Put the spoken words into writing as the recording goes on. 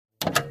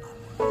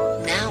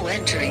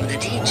entering the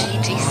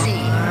DGDC.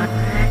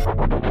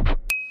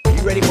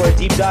 You ready for a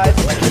deep dive?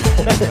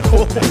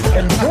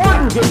 And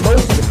Jordan did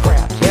most of the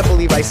crap. Can't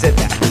believe I said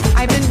that.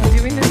 I've been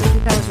doing this since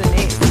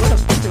 2008. So what the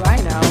fuck do I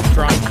know?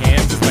 Drawing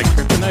hands is like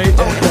kryptonite.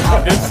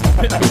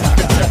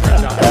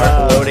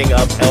 Loading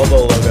up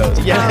elbow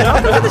logos.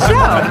 Welcome to the show.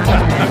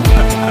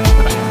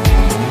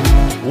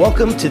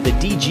 Welcome to the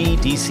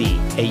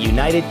DGDC, a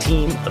united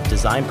team of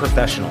design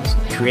professionals,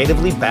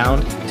 creatively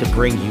bound to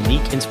bring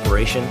unique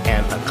inspiration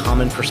and a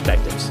common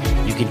perspectives.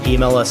 You can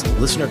email us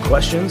listener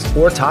questions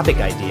or topic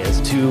ideas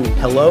to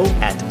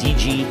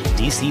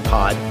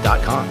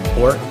hello@dgdcpod.com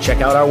or check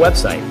out our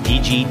website,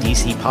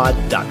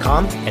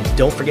 dgdcpod.com, and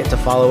don't forget to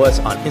follow us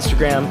on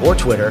Instagram or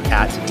Twitter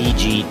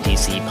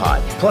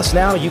 @dgdcpod. Plus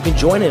now you can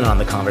join in on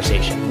the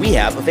conversation. We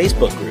have a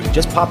Facebook group.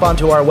 Just pop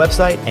onto our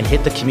website and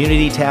hit the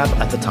community tab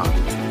at the top.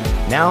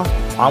 Now,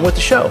 on with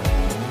the show.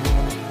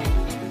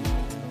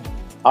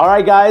 All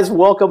right, guys,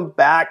 welcome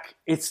back.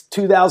 It's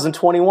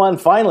 2021,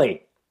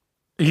 finally.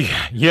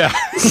 Yeah.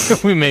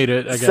 We made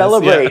it, I guess.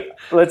 Celebrate. Yeah.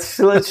 Let's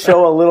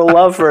show a little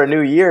love for a new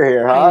year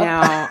here,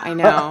 huh? I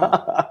know.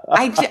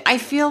 I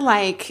feel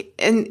like,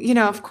 and you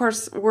know, of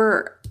course,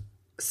 we're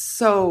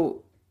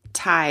so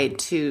tied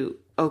to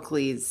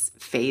Oakley's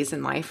phase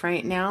in life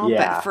right now.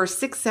 Yeah. But for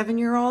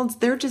 6-7-year-olds,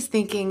 they're just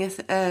thinking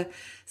a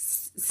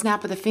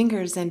snap of the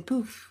fingers and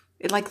poof.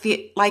 Like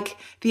the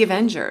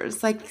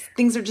Avengers, like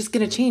things are just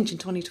going to change in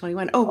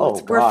 2021.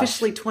 We're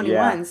officially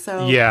 21,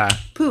 so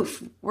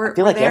poof, we're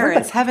there.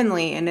 It's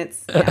heavenly, and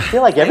it's. I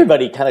feel like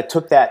everybody kind of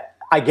took that.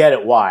 I get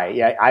it. Why?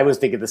 Yeah, I was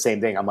thinking the same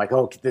thing. I'm like,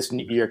 this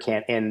year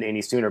can't end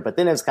any sooner. But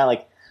then it's kind of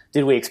like,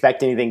 did we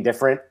expect anything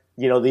different?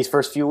 You know, these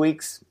first few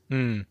weeks.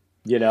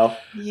 You know?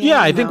 Yeah,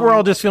 I think we're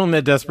all just feeling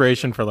that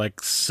desperation for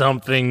like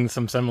some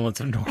semblance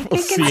of normalcy. I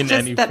think it's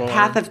just the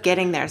path of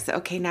getting there. So,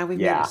 okay, now we've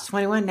made it to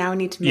 21. Now we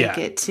need to make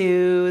it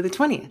to the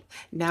 20th.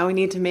 Now we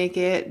need to make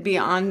it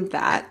beyond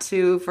that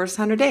to first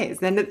 100 days.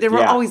 Then there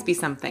will always be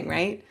something,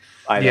 right?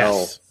 I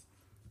know.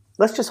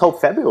 Let's just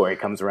hope February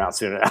comes around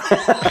soon.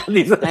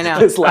 I know.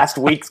 This last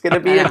week's going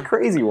to be a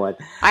crazy one.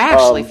 I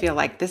actually feel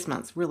like this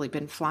month's really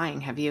been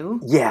flying. Have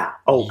you? Yeah.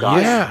 Oh,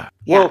 gosh.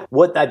 Yeah.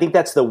 Well, I think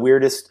that's the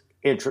weirdest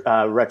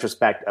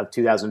retrospect of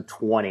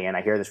 2020, and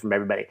I hear this from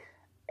everybody.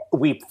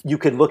 You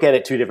could look at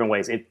it two different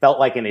ways. It felt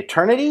like an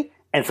eternity,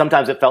 and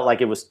sometimes it felt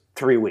like it was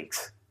 3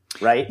 weeks,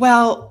 right?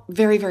 Well,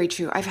 very, very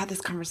true. I've had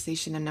this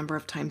conversation a number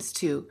of times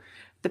too.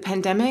 The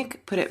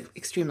pandemic put it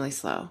extremely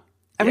slow.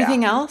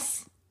 Everything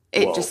else,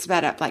 it just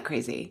sped up like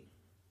crazy.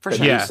 For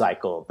sure. News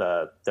cycle,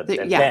 the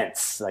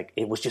events, like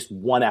it was just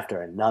one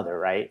after another,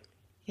 right?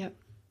 Yep.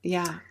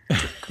 Yeah,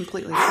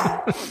 completely.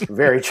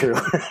 Very true.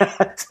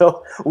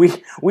 So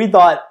we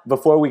thought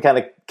before we kind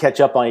of catch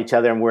up on each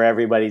other and where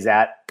everybody's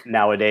at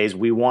nowadays,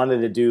 we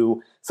wanted to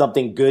do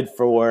something good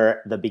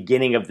for the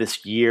beginning of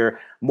this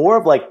year, more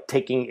of like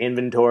taking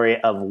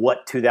inventory of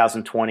what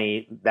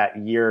 2020, that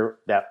year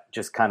that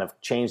just kind of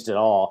changed it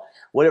all,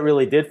 what it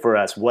really did for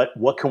us.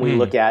 What can we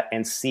look at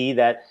and see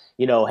that,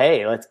 you know,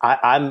 hey,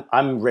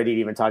 I'm ready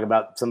to even talk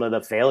about some of the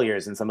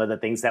failures and some of the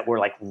things that were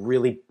like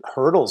really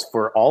hurdles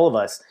for all of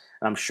us.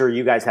 And I'm sure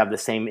you guys have the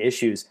same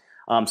issues.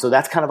 So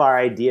that's kind of our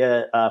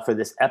idea for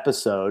this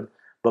episode.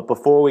 But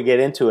before we get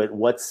into it,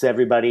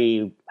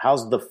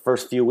 how's the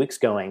first few weeks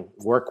going?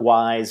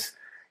 Work-wise,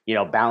 you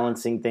know,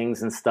 balancing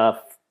things and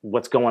stuff.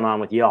 What's going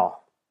on with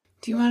y'all?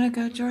 Do you want to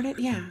go, Jordan?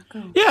 Yeah,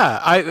 go.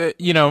 Yeah,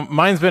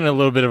 mine's been a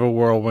little bit of a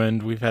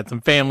whirlwind. We've had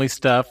some family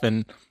stuff,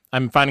 and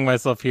I'm finding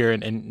myself here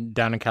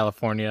down in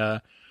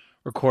California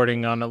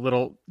recording on a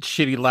little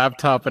shitty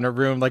laptop in a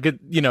room. Like,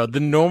 the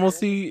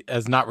normalcy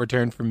has not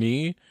returned for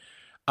me.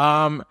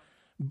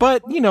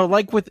 But,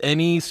 like with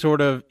any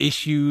sort of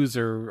issues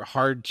or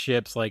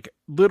hardships, like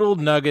little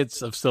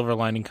nuggets of silver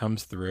lining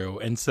comes through.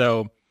 And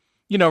so,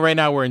 right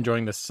now we're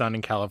enjoying the sun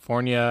in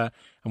California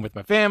and with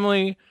my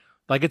family.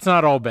 Like, it's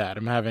not all bad.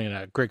 I'm having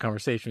a great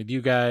conversation with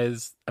you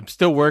guys. I'm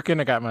still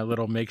working. I got my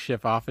little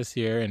makeshift office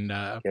here.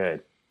 And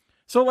good.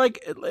 So,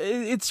 like,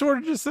 it's sort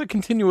of just a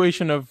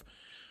continuation of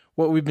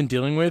what we've been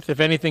dealing with. If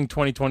anything,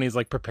 2020 has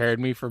like prepared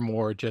me for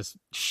more just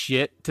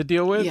shit to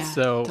deal with. Yeah,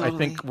 so totally. I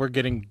think we're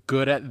getting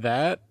good at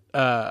that.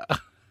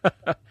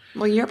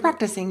 Well, you're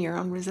practicing your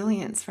own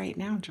resilience right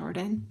now,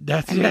 Jordan.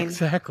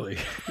 Exactly.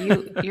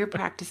 You're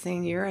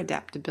practicing your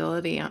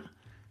adaptability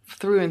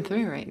through and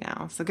through right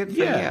now. So good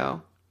for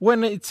you.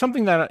 When it's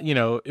something that,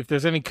 if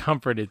there's any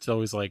comfort, it's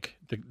always like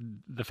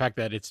the fact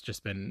that it's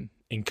just been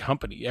in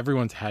company.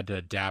 Everyone's had to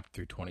adapt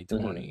through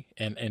 2020,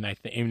 and I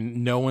think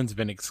no one's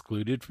been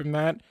excluded from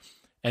that.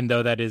 And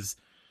though that is,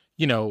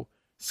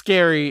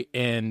 scary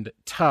and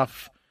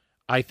tough,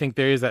 I think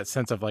there is that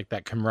sense of like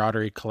that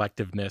camaraderie,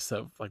 collectiveness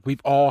of like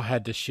we've all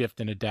had to shift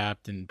and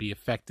adapt and be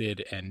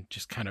affected and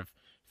just kind of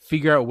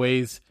figure out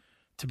ways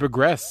to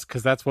progress,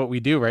 because that's what we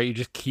do, right? You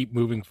just keep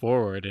moving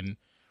forward. And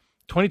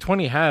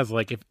 2020 has,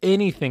 like, if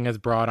anything, has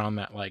brought on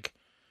that, like,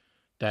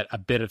 that a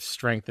bit of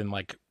strength and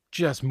like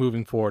just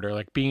moving forward, or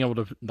like being able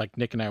to, like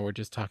Nick and I were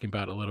just talking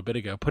about a little bit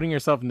ago, putting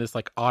yourself in this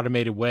like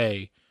automated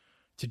way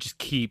to just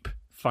keep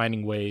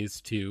finding ways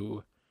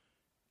to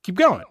keep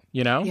going,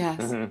 you know?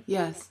 Yes.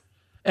 Yes.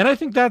 And I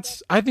think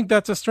that's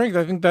a strength.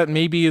 I think that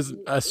maybe is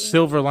a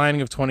silver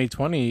lining of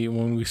 2020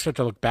 when we start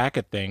to look back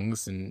at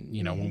things and,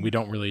 you know, when we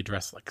don't really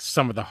address like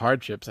some of the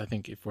hardships. I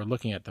think if we're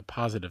looking at the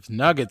positive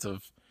nuggets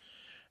of,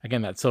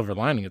 again, that silver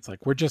lining, it's like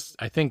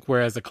I think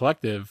we're as a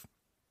collective,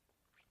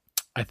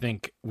 I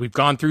think we've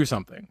gone through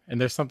something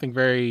and there's something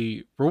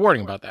very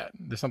rewarding about that.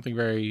 There's something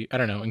very, I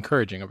don't know,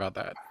 encouraging about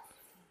that.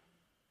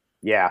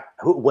 Yeah.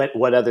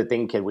 What other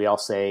thing can we all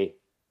say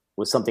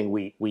was something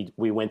we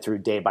went through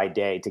day by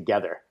day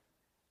together?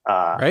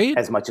 Right?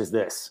 As much as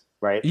this,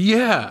 right?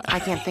 Yeah. I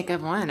can't think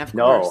of one, of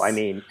No, course. I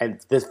mean, and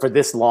this for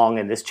this long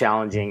and this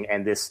challenging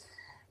and this,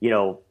 you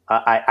know,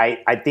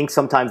 I think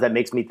sometimes that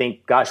makes me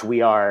think, gosh,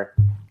 we are,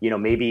 you know,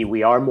 maybe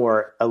we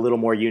are a little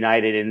more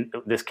united and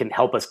this can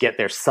help us get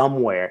there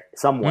some way,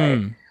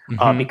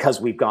 because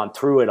we've gone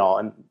through it all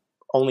and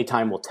only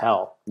time will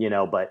tell, you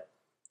know, but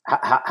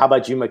how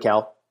about you,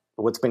 Mikkel?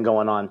 What's been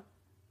going on?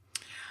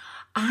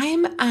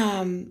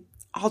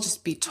 I'll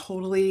just be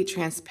totally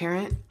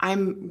transparent.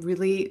 I'm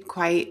really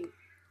quite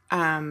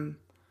down.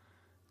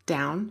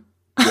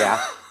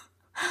 Yeah.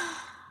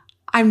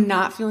 I'm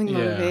not feeling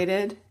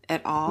motivated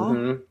at all.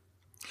 Mm-hmm.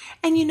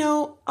 And, you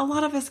know, a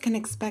lot of us can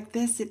expect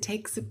this. It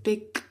takes a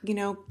big, you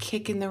know,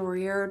 kick in the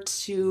rear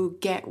to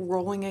get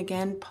rolling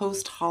again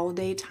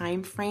post-holiday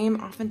time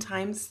frame.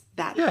 Oftentimes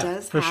that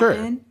does happen.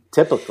 Sure.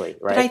 Typically,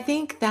 right? But I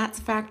think that's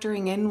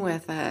factoring in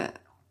with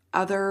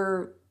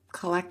other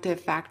collective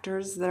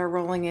factors that are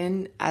rolling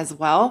in as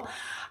well.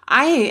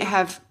 I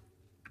have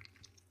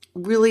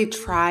really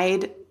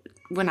tried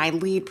when I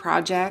lead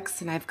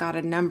projects and I've got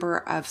a number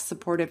of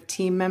supportive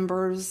team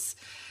members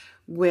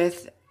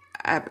with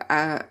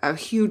a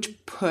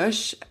huge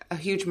push, a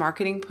huge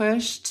marketing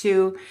push to,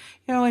 you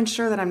know,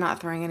 ensure that I'm not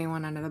throwing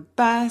anyone under the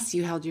bus.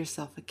 You held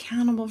yourself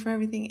accountable for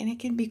everything, and it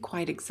can be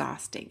quite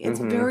exhausting. It's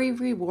very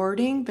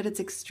rewarding, but it's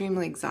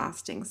extremely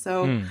exhausting.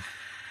 So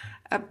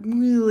a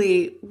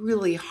really,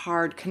 really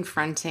hard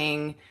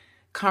confronting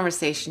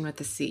conversation with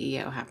the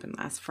CEO happened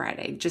last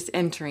Friday, just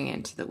entering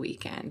into the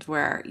weekend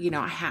where, you know,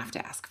 I have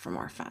to ask for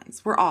more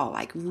funds. We're all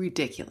like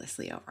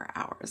ridiculously over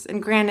hours.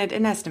 And granted,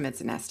 an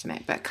estimate's an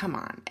estimate, but come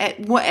on. At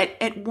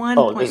one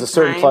point there's a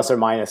certain plus or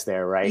minus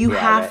there, right? You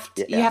have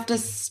to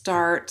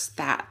start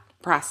that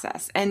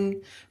process,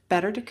 and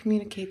better to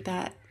communicate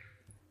that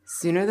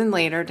sooner than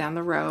later down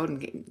the road.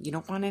 And you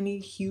don't want any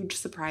huge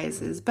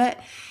surprises, but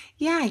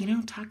yeah, you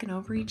know, talking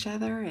over each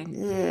other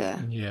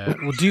and Yeah.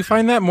 Well, do you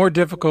find that more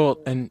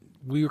difficult? And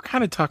we were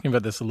kind of talking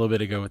about this a little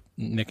bit ago with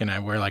Nick and I,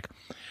 where like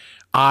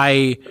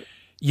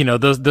you know,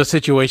 those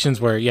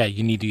situations where,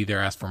 you need to either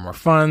ask for more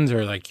funds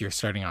or like you're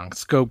starting on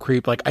scope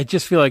creep. Like, I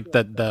just feel like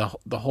that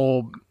the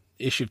whole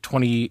issue of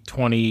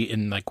 2020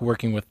 and like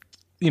working with,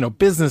 you know,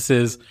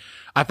 businesses,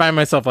 I find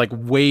myself like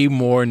way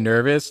more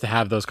nervous to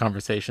have those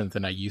conversations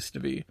than I used to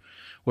be,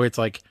 where it's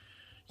like,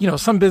 you know,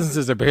 some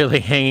businesses are barely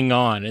hanging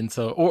on. And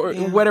so, or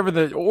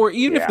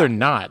even if they're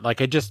not,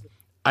 like,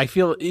 I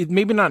feel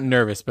maybe not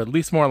nervous, but at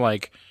least more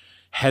like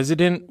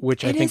hesitant,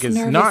 which I think is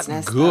not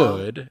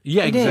good. Though.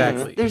 Yeah,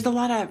 exactly. There's a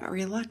lot of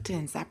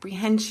reluctance,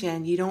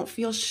 apprehension. You don't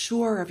feel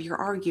sure of your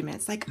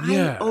arguments. Like,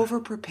 I'm over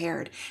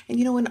prepared. And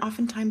you know, when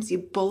oftentimes you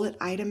bullet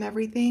item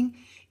everything,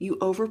 you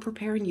over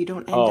prepare and you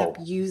don't end up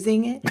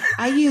using it.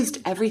 I used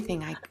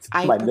everything I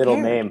my prepared. middle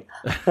name.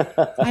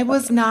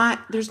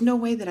 There's no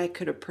way that I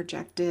could have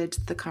projected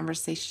the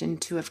conversation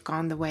to have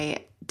gone the way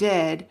it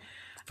did.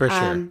 For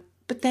sure.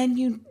 But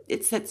then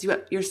it sets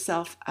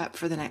yourself up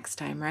for the next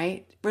time,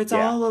 right? Where it's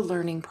all a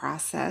learning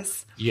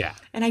process. Yeah.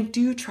 And I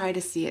do try to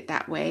see it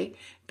that way,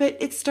 but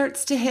it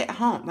starts to hit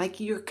home.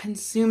 Like, you're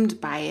consumed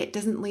by it. It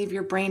doesn't leave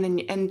your brain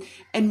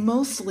and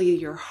mostly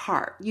your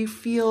heart. You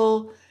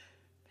feel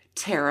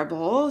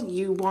terrible.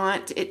 You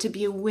want it to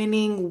be a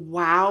winning,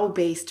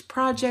 wow-based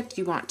project.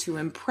 You want to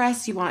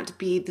impress. You want it to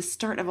be the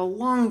start of a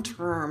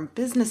long-term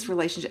business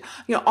relationship.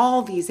 You know,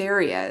 all these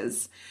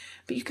areas.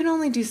 But you can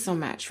only do so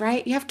much,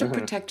 right? You have to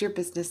protect your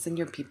business and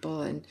your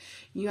people, and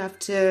you have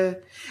to.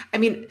 I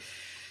mean,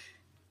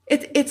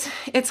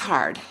 it's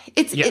hard.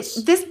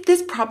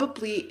 This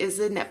probably is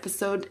an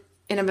episode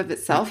in and of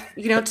itself,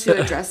 you know, to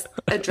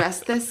address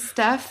this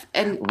stuff.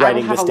 And I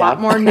will have a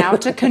lot more now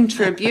to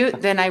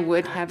contribute than I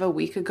would have a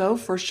week ago,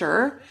 for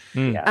sure.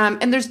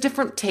 And there's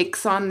different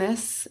takes on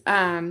this,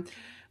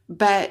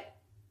 but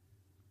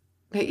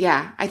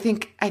yeah, I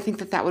think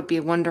that would be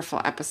a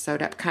wonderful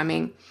episode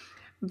upcoming.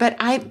 But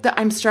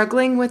I'm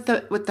struggling with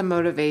the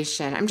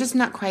motivation. I'm just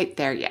not quite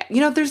there yet.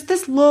 You know, there's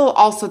this lull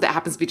also that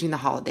happens between the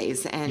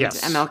holidays and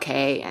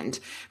MLK and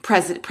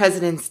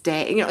President's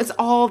Day. You know, it's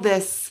all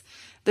this.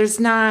 There's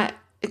not.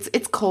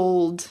 It's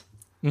cold.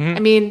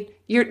 I mean,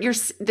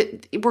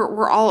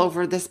 we're all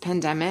over this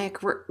pandemic.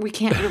 We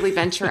can't really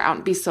venture out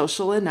and be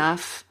social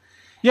enough.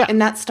 Yeah,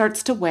 and that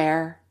starts to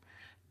wear.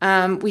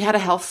 We had a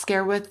health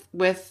scare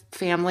with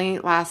family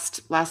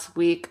last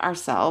week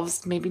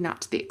ourselves. Maybe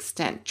not to the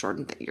extent,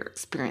 Jordan, that you're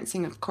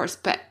experiencing, of course,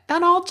 but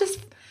that all just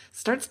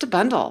starts to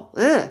bundle.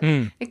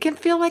 It can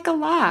feel like a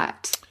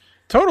lot.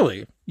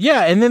 Totally.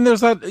 Yeah. And then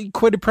there's that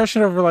quite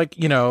depression over like,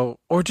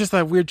 or just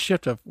that weird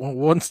shift of well,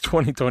 once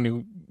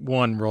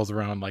 2021 rolls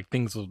around, like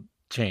things will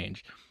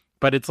change.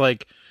 But it's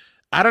like,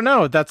 I don't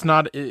know. That's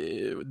not,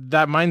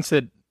 that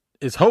mindset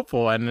is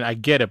hopeful and I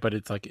get it, but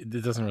it's like, it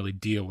doesn't really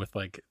deal with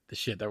like the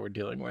shit that we're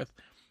dealing with.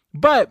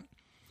 But,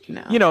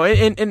 No.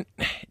 And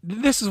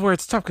this is where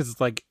it's tough because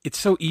it's like, it's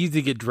so easy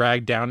to get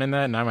dragged down in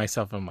that. And I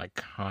myself am like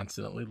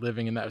constantly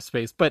living in that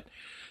space. But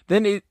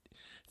then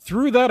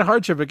through that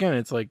hardship again,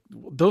 it's like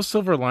those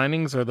silver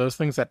linings are those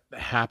things that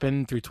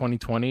happen through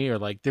 2020 or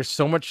like there's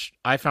so much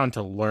I found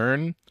to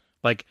learn.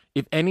 Like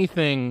if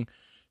anything,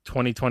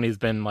 2020 has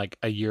been like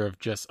a year of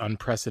just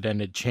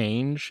unprecedented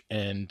change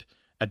and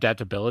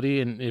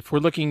adaptability. And if we're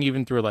looking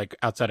even through like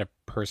outside of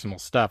personal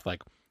stuff,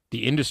 like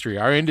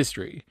our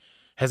industry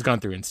has gone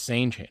through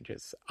insane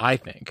changes, I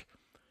think.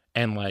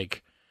 And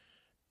like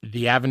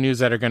the avenues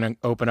that are going to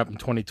open up in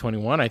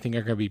 2021, I think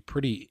are going to be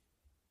pretty,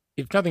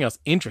 if nothing else,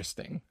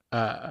 interesting.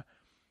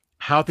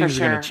 How things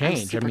are going to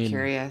change. I'm super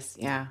curious.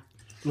 Yeah.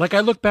 Like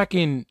I look back do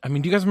you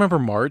guys remember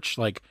March?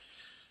 Like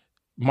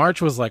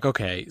March was like,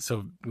 okay,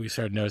 so we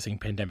started noticing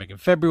pandemic in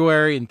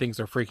February and things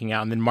are freaking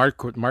out. And then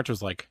March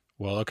was like,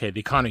 well, okay, the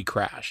economy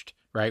crashed,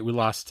 right? We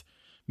lost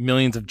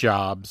millions of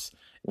jobs.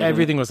 Mm-hmm.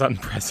 Everything was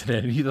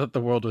unprecedented. You thought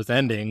the world was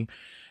ending.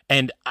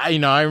 And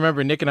I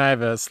remember Nick and I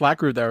have a Slack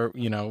group that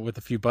were, with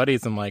a few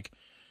buddies and like,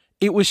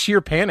 it was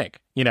sheer panic,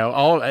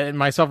 all and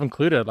myself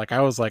included. Like,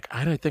 I was like,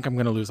 I don't think I'm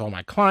going to lose all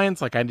my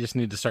clients. Like, I just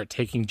need to start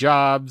taking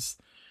jobs.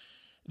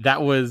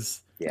 That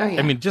was,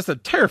 just a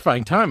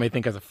terrifying time, I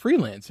think, as a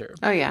freelancer.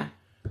 Oh, yeah.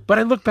 But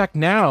I look back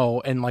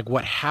now and like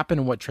what happened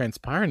and what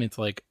transpired. And it's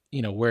like,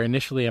 where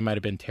initially I might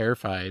have been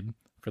terrified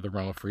for the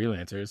realm of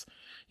freelancers,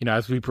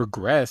 as we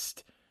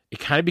progressed, it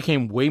kind of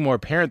became way more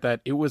apparent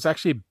that it was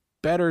actually a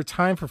better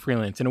time for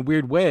freelance in a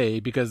weird way.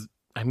 Because,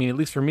 at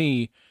least for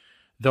me,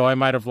 though I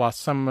might have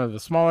lost some of the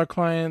smaller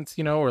clients,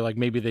 or like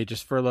maybe they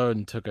just furloughed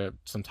and took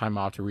some time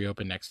off to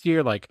reopen next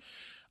year. Like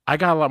I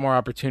got a lot more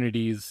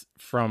opportunities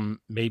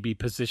from maybe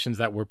positions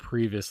that were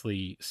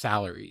previously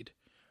salaried.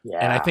 Yeah.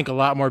 And I think a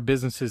lot more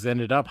businesses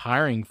ended up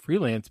hiring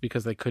freelance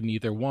because they couldn't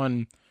either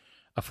one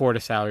afford a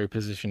salary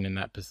position in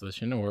that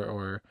position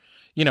or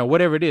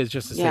whatever it is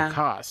just to save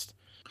cost.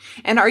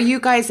 And are you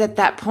guys at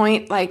that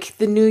point, like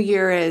the new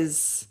year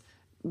is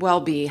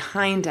well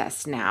behind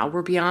us now?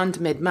 We're beyond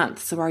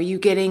mid-month. So are you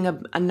getting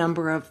a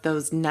number of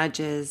those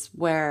nudges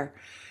where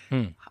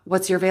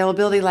what's your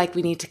availability like?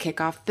 We need to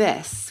kick off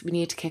this. We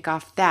need to kick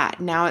off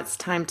that. Now it's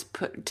time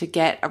to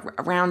get a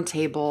round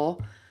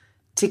table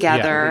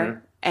together. Yeah.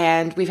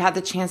 And we've had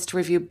the chance to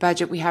review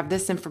budget. We have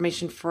this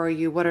information for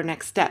you. What are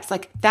next steps?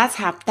 Like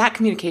that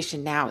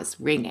communication now is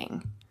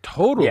ringing.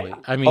 Totally.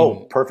 Yeah.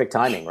 Perfect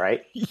timing,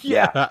 right?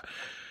 Yeah.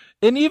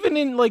 And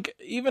even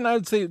I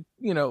would say,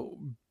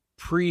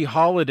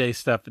 pre-holiday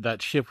stuff,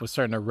 that shift was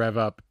starting to rev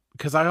up.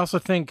 Because I also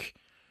think,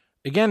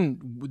 again,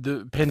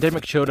 the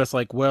pandemic showed us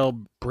like,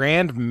 well,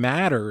 brand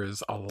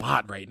matters a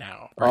lot right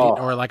now, right?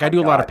 Or like I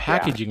do a lot of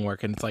packaging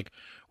work, and it's like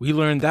we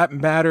learned that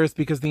matters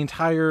because the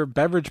entire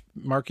beverage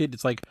market,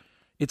 it's like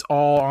it's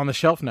all on the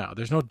shelf now.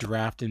 There's no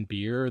draft in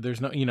beer.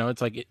 There's no,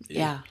 it's like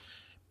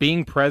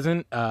being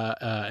present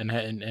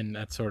and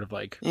that sort of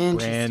like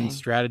brand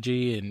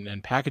strategy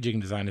and packaging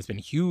design has been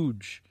a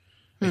huge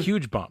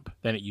bump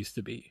than it used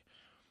to be.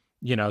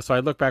 So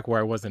I look back where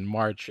I was in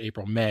March,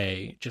 April,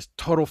 May, just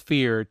total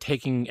fear,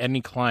 taking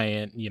any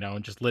client,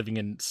 and just living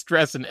in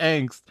stress and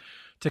angst,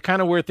 to kind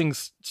of where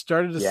things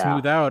started to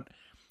smooth out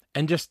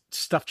and just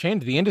stuff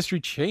changed. The industry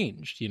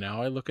changed.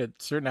 I look at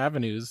certain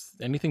avenues,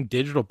 anything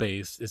digital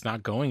based is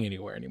not going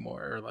anywhere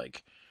anymore. Or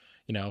like,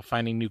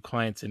 finding new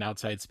clients in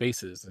outside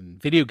spaces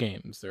and video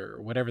games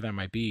or whatever that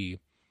might be.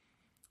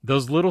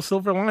 Those little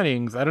silver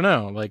linings, I don't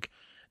know, like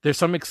there's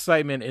some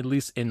excitement, at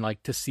least in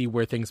like to see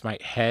where things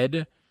might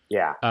head.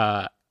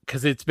 Yeah.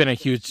 Because it's been a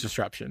huge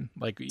disruption.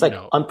 Like, it's like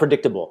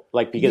unpredictable.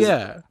 Like, because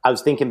I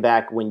was thinking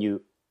back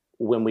when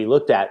we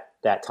looked at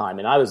that time,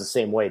 and I was the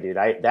same way, dude.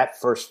 That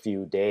first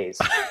few days,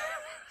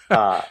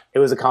 it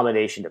was a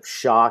combination of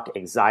shock,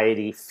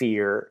 anxiety,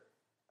 fear,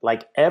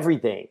 like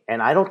everything.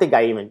 And I don't think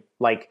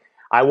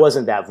I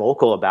wasn't that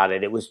vocal about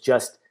it. It was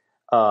just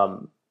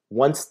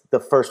once the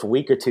first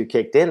week or two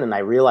kicked in and I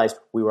realized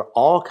we were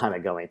all kind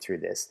of going through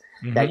this,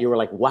 that you were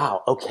like,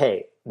 wow,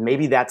 okay,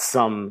 maybe that's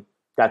some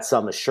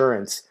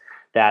assurance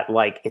that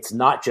like it's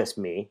not just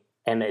me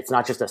and it's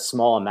not just a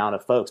small amount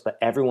of folks, but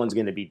everyone's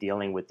going to be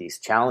dealing with these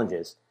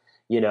challenges,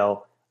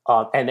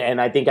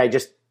 and I think I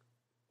just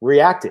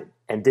reacted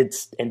and did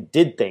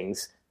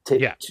things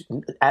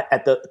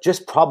at the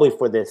just probably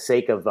for the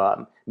sake of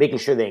making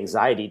sure the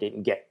anxiety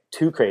didn't get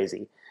too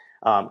crazy,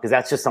 because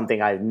that's just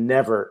something I've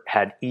never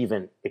had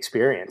even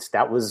experienced.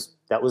 Those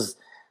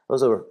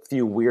are a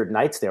few weird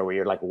nights there where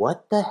you're like,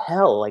 what the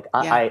hell? Like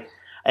having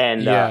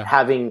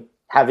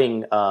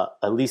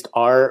at least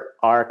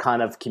our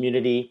kind of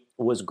community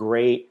was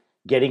great.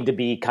 Getting to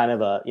be kind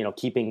of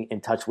keeping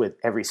in touch with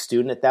every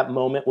student at that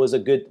moment was a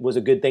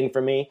good thing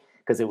for me,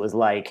 because it was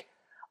like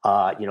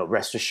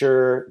Rest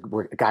assured,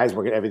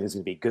 everything's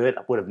going to be good.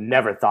 I would have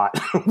never thought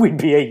we'd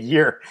be a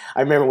year.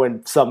 I remember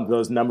when some of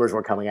those numbers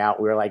were coming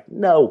out, we were like,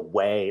 no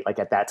way. Like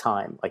at that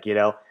time,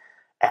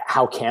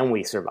 how can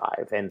we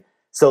survive? And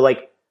so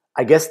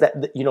I guess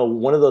that,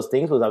 one of those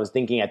things was I was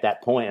thinking at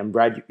that point, and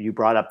Brad, you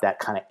brought up that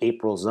kind of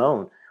April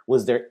zone.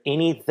 Was there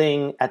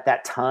anything at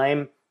that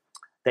time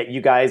that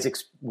you guys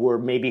were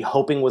maybe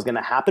hoping was going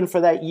to happen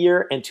for that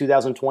year, and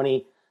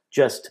 2020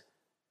 just,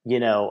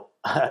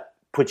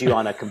 put you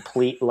on a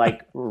complete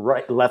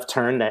left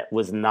turn that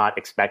was not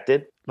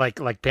expected?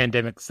 Like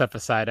pandemic stuff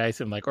aside, I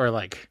assume,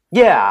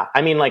 yeah.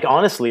 I mean,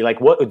 honestly,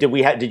 what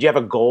did you have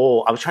a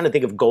goal? I was trying to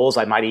think of goals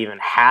I might have even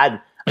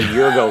had a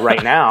year ago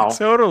right now.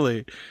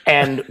 Totally.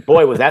 And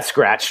boy, was that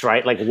scratched,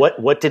 right?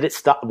 What did it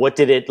stop? What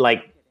did it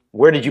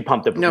where did you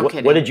pump the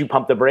what did you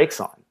pump the brakes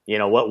on?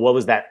 What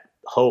was that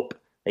hope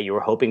that you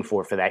were hoping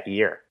for that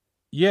year?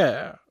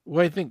 Yeah.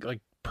 Well, I think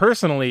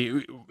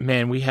personally,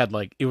 man, we had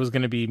it was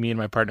going to be me and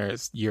my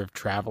partner's year of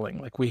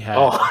traveling. We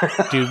had,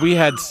 dude, we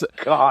had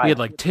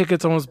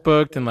tickets almost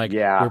booked, and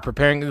we're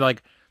preparing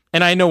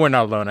and I know we're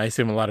not alone. I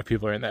assume a lot of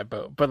people are in that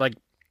boat, but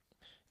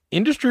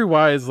industry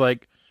wise,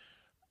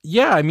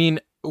 yeah, I mean,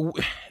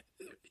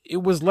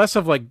 it was less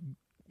of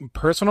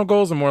personal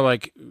goals and more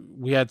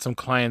we had some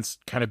clients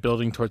kind of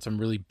building towards some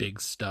really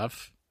big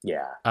stuff.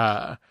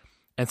 Yeah.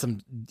 And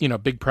some,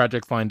 big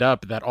projects lined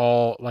up that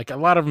all a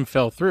lot of them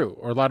fell through,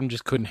 or a lot of them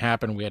just couldn't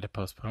happen. We had to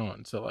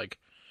postpone. So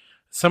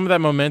some of that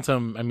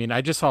momentum, I mean,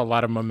 I just saw a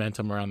lot of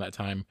momentum around that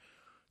time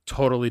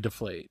totally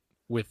deflate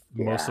with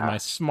most of my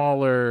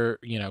smaller,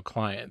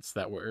 clients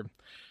that were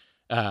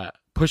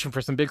pushing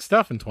for some big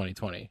stuff in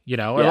 2020,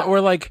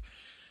 or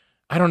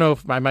I don't know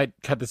if I might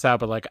cut this out,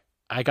 but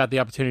I got the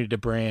opportunity to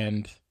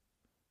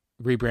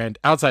rebrand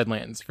Outside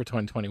Lands for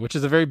 2020, which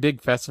is a very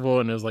big festival.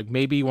 And it was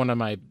maybe one of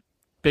my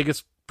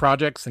biggest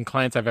projects and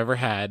clients I've ever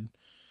had.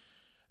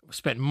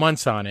 Spent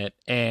months on it,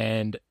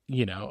 and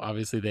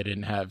obviously they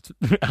didn't have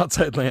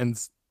Outside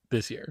Lands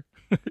this year.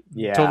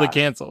 Yeah. Totally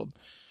canceled.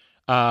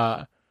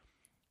 But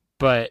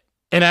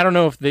and I don't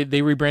know if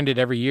they rebranded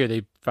every year.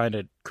 They find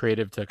a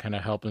creative to kind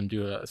of help them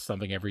do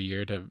something every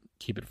year to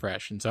keep it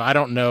fresh. And so I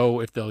don't know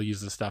if they'll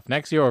use the stuff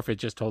next year or if it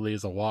just totally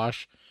is a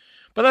wash.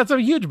 But that's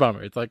a huge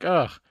bummer. It's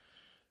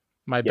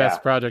my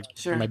best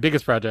project, my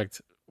biggest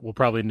project will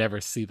probably never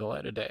see the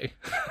light of day.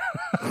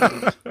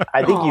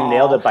 I think you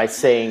nailed it by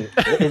saying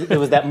it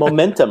was that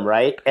momentum,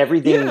 right?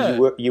 Everything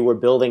you were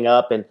building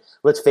up, and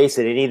let's face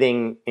it,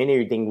 anything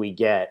we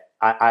get,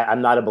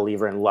 I'm not a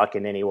believer in luck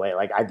in any way.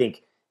 I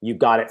think you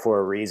got it for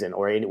a reason,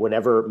 or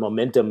whatever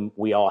momentum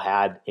we all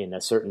had in a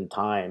certain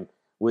time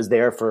was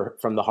there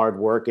from the hard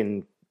work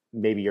and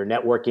maybe your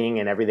networking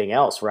and everything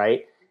else,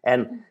 right?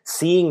 And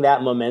seeing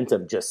that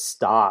momentum just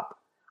stop,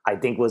 I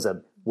think was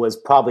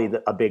probably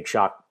a big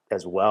shock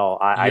as well.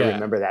 I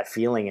remember that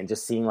feeling, and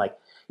just seeing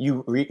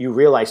you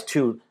realize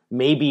too,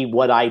 maybe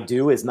what I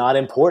do is not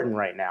important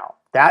right now.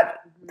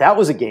 That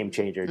was a game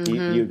changer. Do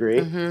you agree?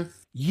 Mm-hmm.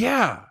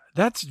 Yeah,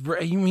 that's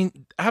right. You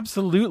mean,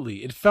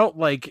 absolutely. It felt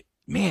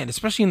man,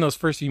 especially in those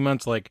first few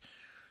months, do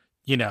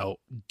you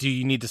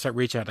need to start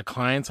reaching out to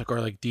clients,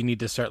 or do you need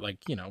to start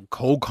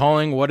cold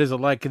calling? What is it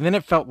like? And then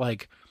it felt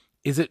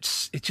it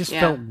just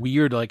felt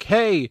weird.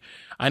 Hey,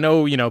 I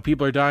know,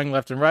 people are dying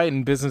left and right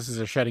and businesses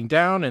are shutting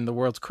down and the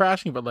world's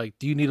crashing, but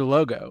do you need a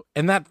logo?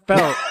 And that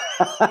felt,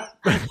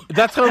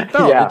 that's how it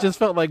felt. Yeah. It just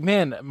felt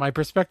man, my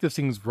perspective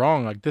seems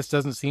wrong. This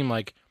doesn't seem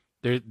like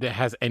there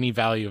has any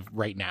value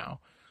right now.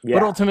 Yeah.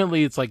 But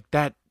ultimately it's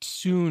that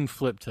soon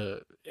flipped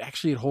to,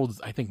 actually it holds,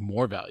 I think,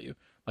 more value.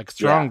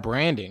 Strong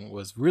branding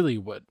was really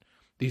what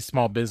these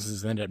small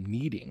businesses ended up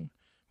needing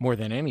more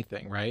than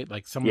anything, right?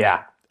 Someone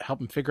help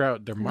them figure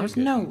out their market.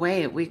 There's no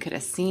way we could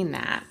have seen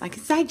that.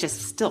 I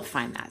just still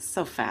find that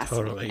so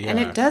fascinating. Totally, and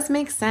it does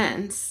make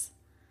sense.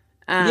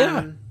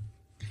 But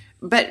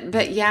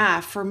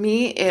for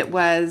me, it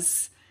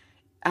was,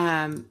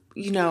 I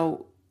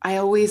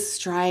always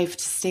strive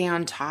to stay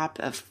on top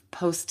of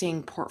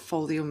posting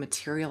portfolio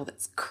material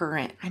that's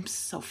current. I'm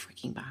so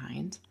freaking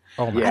behind.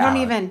 Oh my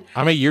God.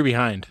 I'm a year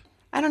behind.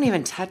 I don't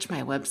even touch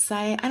my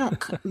website. I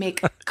don't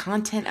make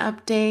content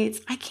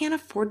updates. I can't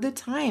afford the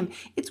time.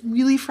 It's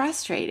really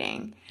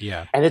frustrating.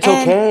 Yeah. And it's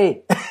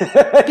okay.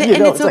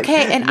 It's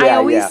okay. And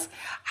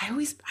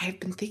I've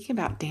been thinking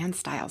about Dan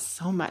Stiles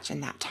so much,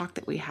 and that talk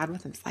that we had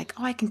with him. It's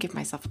I can give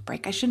myself a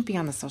break. I shouldn't be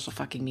on the social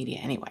fucking media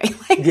anyway.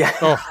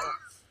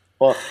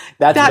 Well,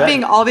 that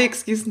being all the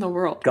excuse in the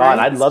world. God,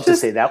 right? I'd love to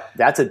say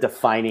that's a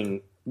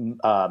defining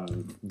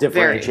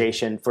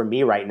differentiation for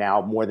me right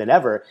now more than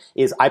ever,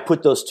 is I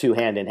put those two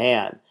hand in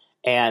hand,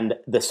 and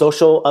the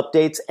social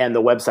updates and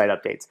the website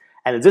updates.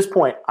 And at this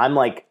point, I'm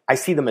I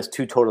see them as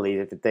two totally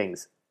different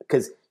things,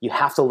 because you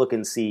have to look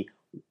and see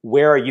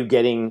where are you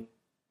getting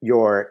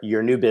your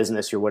new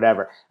business, your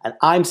whatever. And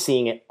I'm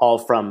seeing it all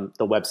from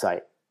the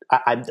website.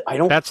 I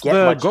don't. That's get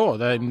the much, goal.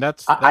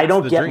 That's I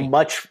don't the get dream.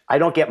 much. I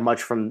don't get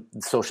much from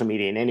social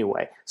media in any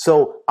way.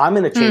 So I'm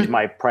going to change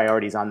my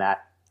priorities on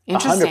that.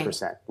 Interesting.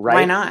 100%. Right?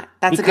 Why not?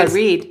 That's a good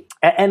read.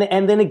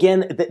 And then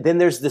again, then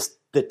there's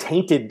the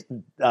tainted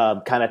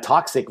kind of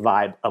toxic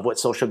vibe of what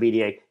social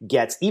media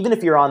gets. Even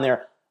if you're on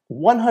there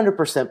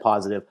 100%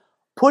 positive,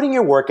 putting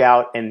your work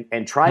out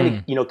and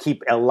trying to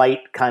keep a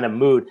light kind of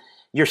mood,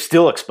 you're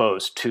still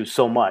exposed to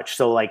so much.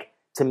 So like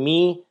to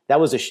me, that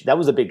was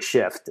a big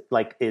shift.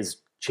 Like is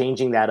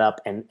changing that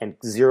up and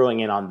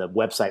zeroing in on the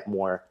website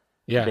more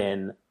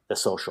than the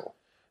social.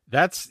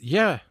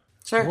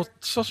 Sure. Well,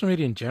 social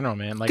media in general,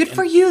 man. Like, good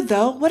for you,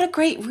 though. What a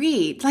great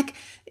read. Like,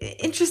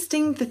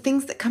 interesting the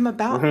things that come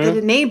about that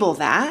enable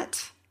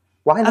that.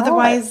 Why not?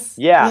 Otherwise,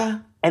 yeah.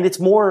 And it's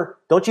more,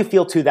 don't you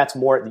feel too, that's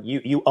more,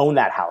 you own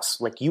that house.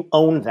 Like you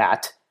own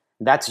that.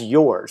 That's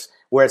yours.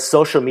 Whereas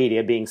social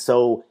media being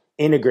so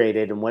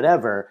integrated and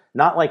whatever,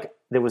 not like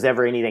there was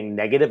ever anything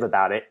negative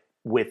about it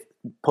with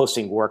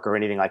posting work or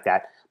anything like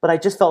that. But I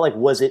just felt like,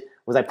 was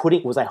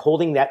I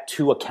holding that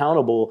too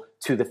accountable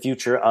to the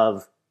future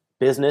of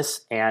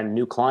business and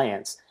new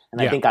clients?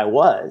 And I think I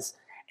was.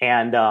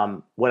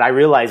 And what I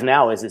realize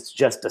now is it's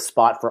just a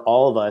spot for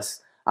all of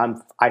us.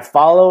 I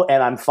follow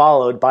and I'm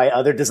followed by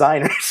other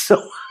designers.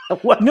 So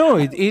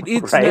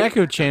it's an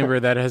echo chamber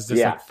that has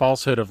this like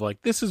falsehood of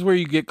like, this is where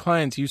you get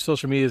clients, use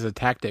social media as a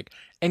tactic.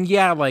 And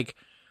like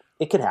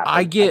it could happen.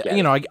 I get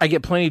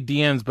plenty of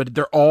DMs, but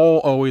they're all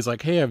always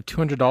like, hey, I have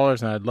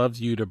 $200 and I'd love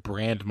you to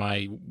brand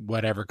my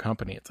whatever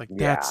company. It's like,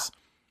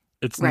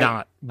 it's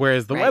not.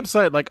 Whereas the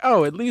website, like,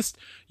 at least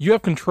you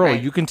have control.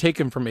 Right. You can take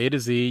him from A to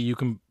Z. You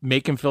can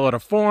make him fill out a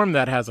form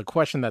that has a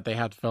question that they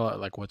have to fill out,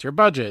 like, what's your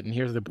budget? And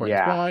here's the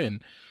important why.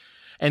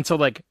 And so,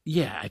 like,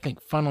 I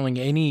think funneling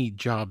any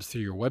jobs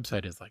through your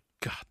website is like,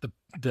 God,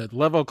 the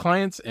level of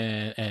clients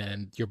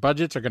and your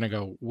budgets are going to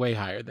go way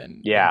higher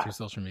than through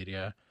social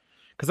media.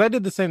 Because I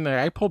did the same thing.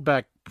 I pulled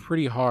back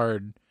pretty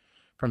hard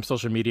from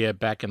social media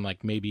back in,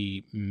 like,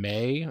 maybe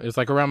May. It was,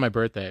 like, around my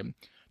birthday.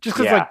 Just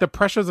because, like, the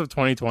pressures of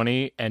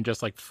 2020 and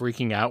just, like,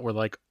 freaking out were,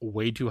 like,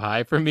 way too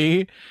high for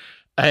me.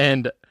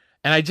 And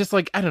I just,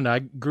 like, I don't know. I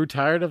grew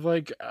tired of,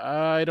 like,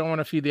 I don't want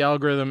to feed the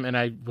algorithm. And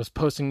I was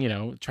posting,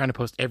 trying to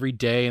post every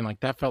day. And,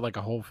 like, that felt like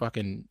a whole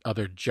fucking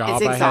other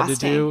job I had to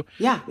do.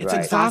 Yeah, it's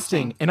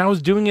exhausting. And I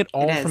was doing it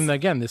all from,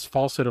 again, this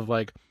falsehood of,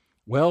 like,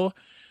 well,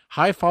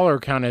 high follower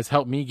count has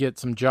helped me get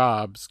some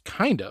jobs,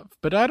 kind of.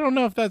 But I don't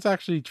know if that's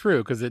actually true.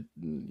 Because it,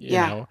 you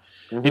know,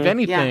 if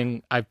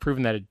anything, I've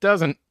proven that it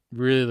doesn't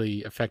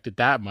really affected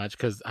that much,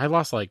 because I've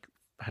lost like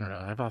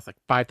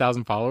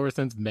 5,000 followers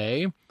since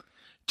May,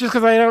 just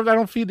because I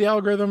don't feed the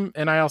algorithm,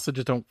 and I also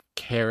just don't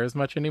care as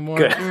much anymore.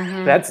 Good.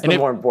 That's the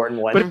more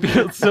important one. But it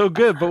feels so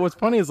good. But what's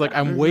funny is like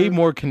I'm way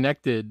more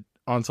connected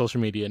on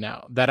social media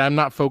now, that I'm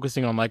not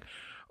focusing on like,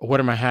 what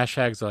are my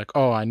hashtags? Like,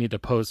 I need to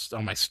post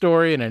on my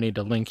story and I need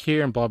to link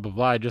here and blah, blah,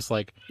 blah. I just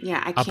like,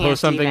 I'll post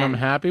something I'm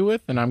happy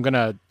with and I'm going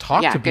to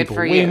talk to people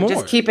way more.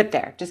 Just keep it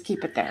there.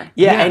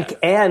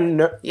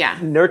 And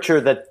nurture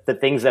the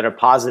things that are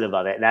positive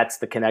of it. That's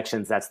the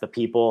connections. That's the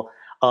people.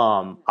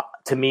 To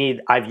me,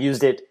 I've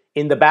used it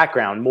in the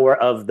background, more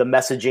of the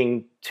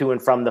messaging to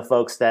and from the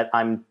folks that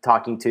I'm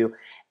talking to.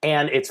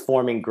 And it's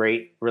forming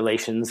great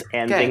relations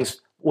and things,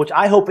 which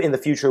I hope in the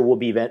future will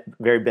be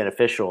very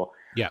beneficial.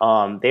 Yeah.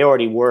 They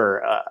already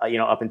were,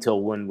 up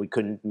until when we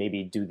couldn't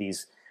maybe do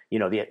these,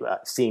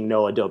 seeing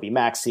no Adobe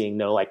Max, seeing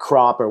no like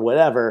crop or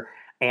whatever.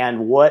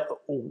 And what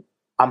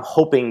I'm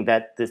hoping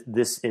that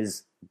this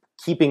is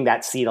keeping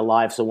that seed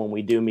alive. So when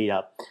we do meet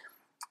up,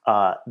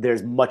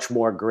 there's much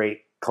more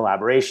great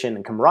collaboration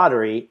and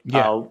camaraderie.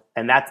 Yeah.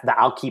 And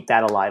I'll keep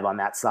that alive on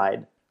that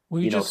side.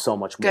 Well, so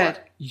much more.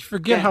 You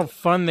forget how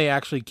fun they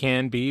actually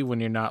can be when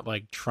you're not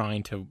like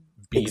trying to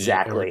beat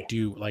it or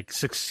do like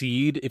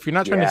succeed. If you're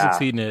not trying to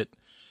succeed in it,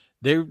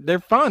 they're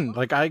fun.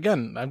 Like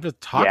I'm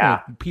just talking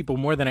with people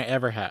more than I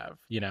ever have,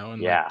 and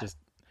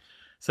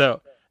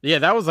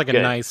that was like a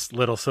nice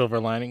little silver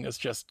lining, is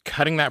just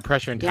cutting that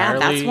pressure entirely.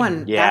 Yeah, that's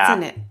one.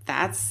 Yeah.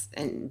 That's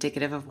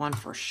indicative of one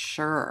for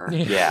sure.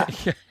 Yeah.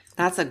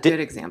 That's a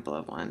good example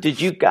of one. Did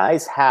you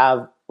guys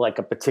have like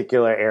a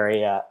particular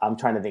area? I'm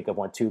trying to think of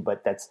one too,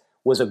 but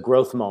was a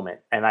growth moment.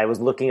 And I was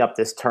looking up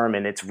this term,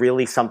 and it's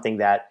really something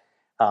that,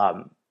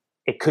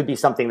 it could be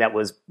something that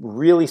was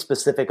really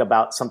specific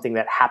about something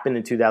that happened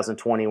in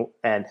 2020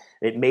 and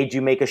it made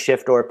you make a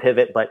shift or a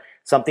pivot, but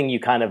something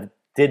you kind of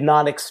did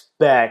not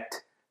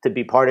expect to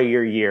be part of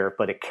your year,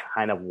 but it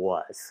kind of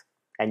was.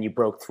 And you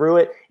broke through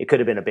it. It could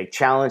have been a big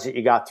challenge that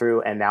you got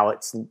through, and now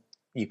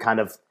you kind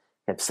of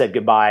have said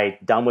goodbye,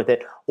 done with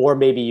it, or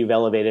maybe you've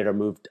elevated or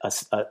moved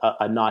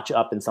a notch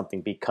up in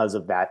something because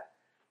of that.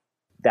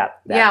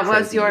 What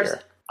was yours?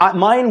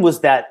 Mine was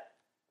that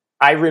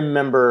I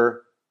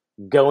remember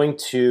going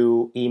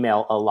to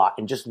email a lot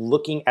and just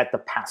looking at the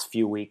past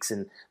few weeks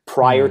and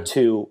prior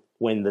to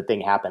when the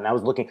thing happened. I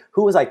was looking,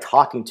 who was I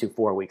talking to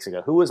 4 weeks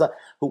ago?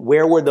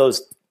 Where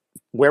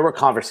were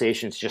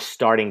conversations just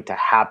starting to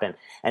happen?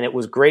 And it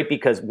was great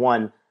because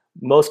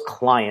most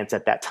clients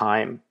at that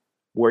time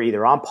were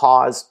either on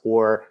pause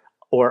or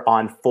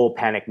on full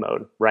panic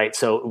mode, right?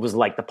 So it was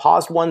like the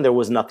paused one, there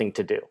was nothing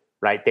to do,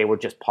 right? They were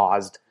just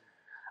paused.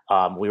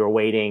 We were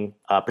waiting,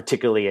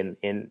 particularly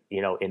in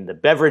the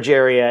beverage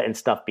area and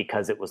stuff,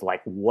 because it was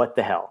like, what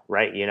the hell,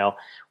 right?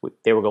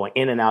 They were going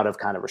in and out of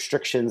kind of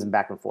restrictions and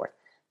back and forth.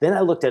 Then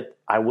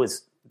I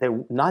was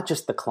there, not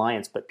just the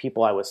clients, but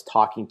people I was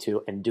talking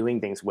to and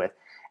doing things with.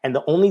 And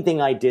the only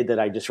thing I did that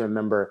I just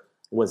remember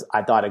was,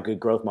 I thought a good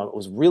growth moment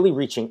was really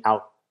reaching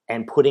out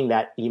and putting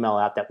that email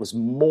out that was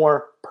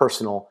more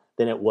personal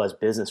than it was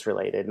business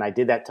related. And I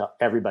did that to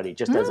everybody,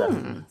 just as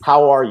a,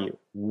 how are you?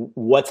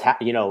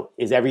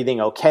 Is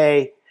everything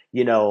okay?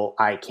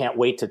 I can't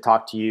wait to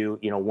talk to you,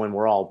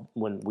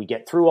 when we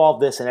get through all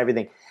this and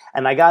everything.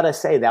 And I got to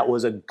say, that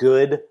was I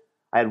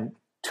had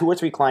 2 or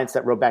 3 clients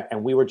that wrote back,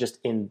 and we were just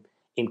in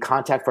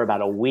contact for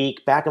about a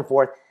week, back and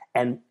forth.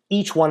 And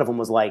each one of them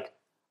was like,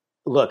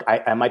 look,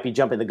 I might be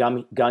jumping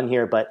the gun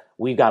here, but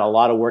we've got a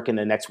lot of work in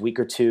the next week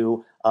or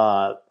 2.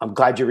 I'm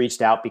glad you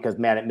reached out, because,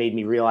 man, it made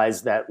me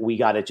realize that we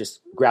got to just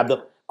grab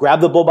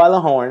the bull by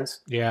the horns,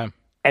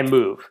 and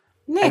move.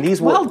 Nick, and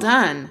well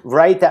done.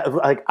 Right? That,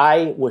 like,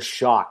 I was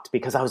shocked,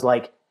 because I was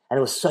like, and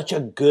it was such a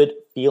good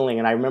feeling.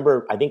 And I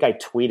remember, I think I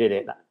tweeted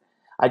it.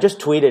 I just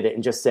tweeted it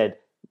and just said,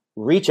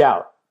 reach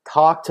out,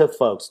 talk to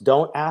folks.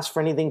 Don't ask for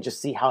anything. Just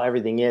see how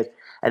everything is.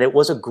 And it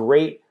was a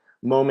great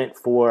moment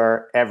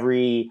for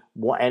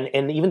everyone,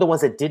 and even the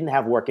ones that didn't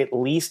have work, at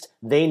least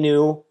they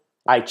knew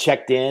I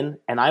checked in,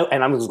 and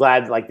I was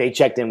glad, like, they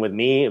checked in with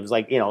me. It was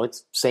like,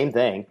 it's same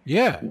thing.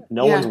 Yeah.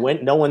 No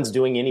one's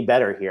doing any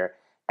better here.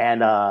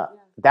 And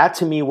that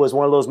to me was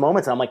one of those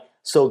moments. I'm like,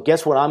 so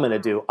guess what I'm going to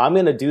do? I'm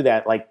going to do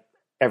that like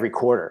every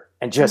quarter,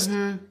 and just,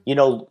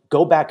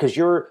 go back, because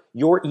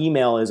your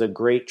email is a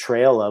great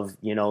trail of,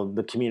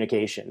 the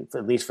communication,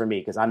 at least for me,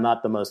 because I'm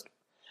not the most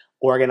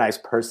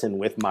organized person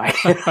with my,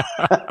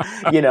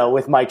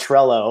 with my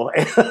Trello,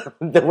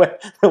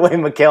 the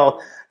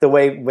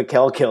way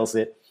Mikkel kills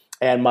it,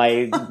 and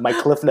my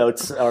Cliff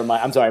Notes, or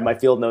my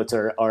field notes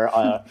are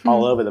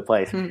all over the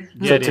place.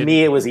 So to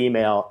me, it was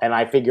email, and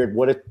I figured,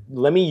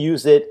 let me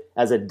use it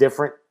as a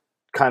different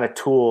kind of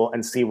tool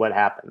and see what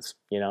happens.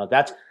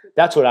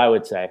 That's what I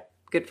would say.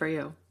 Good for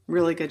you.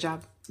 Really good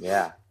job.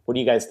 Yeah. What do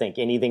you guys think?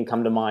 Anything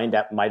come to mind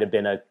that might have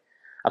been a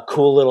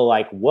cool little,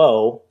 like,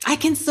 whoa? I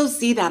can so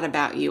see that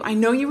about you. I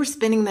know you were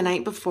spinning the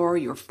night before.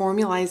 You were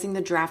formalizing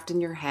the draft in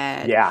your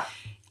head. Yeah.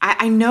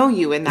 I know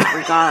you in that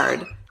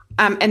regard.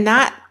 And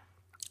that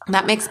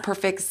makes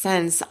perfect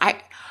sense.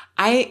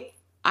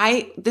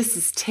 This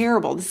is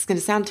terrible. This is going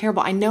to sound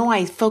terrible. I know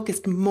I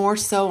focused more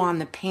so on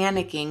the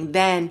panicking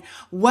than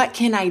what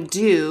can I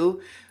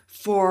do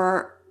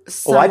for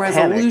some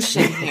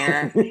resolution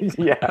here.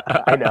 Yeah,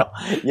 I know.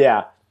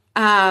 Yeah.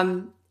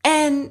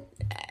 And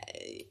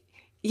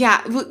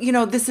yeah,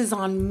 this is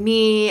on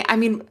me. I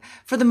mean,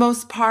 for the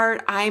most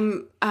part,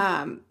 I'm,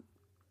 and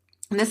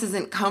this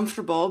isn't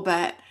comfortable,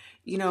 but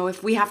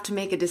if we have to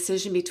make a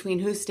decision between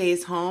who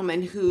stays home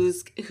and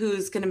who's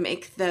going to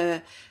make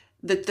the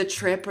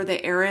trip or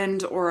the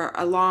errand or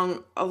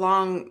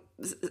along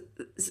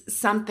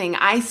something,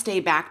 I stay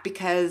back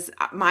because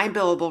my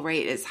billable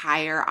rate is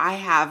higher. I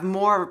have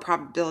more of a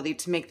probability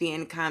to make the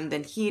income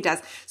than he does.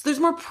 So there's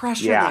more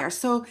pressure there.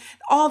 So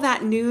all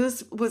that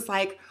news was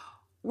like,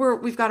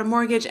 we've got a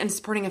mortgage and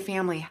supporting a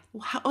family.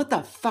 What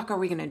the fuck are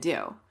we going to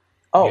do?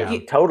 Oh,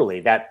 totally.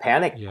 That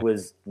panic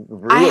was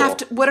real. I have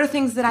to, what are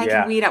things that I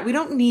can weed out? We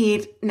don't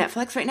need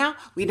Netflix right now.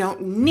 We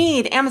don't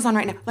need Amazon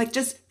right now. Like,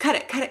 just cut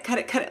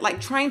it.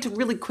 Like, trying to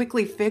really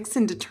quickly fix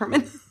and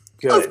determine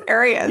those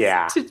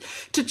areas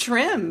to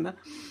trim.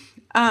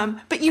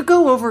 But you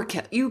go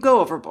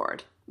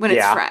overboard when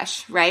it's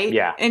fresh, right?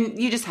 Yeah. And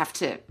you just have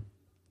to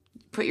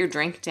put your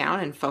drink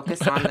down and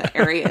focus on the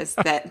areas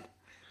that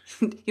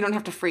you don't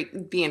have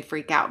to be in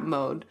freak out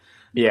mode.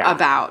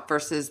 About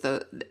versus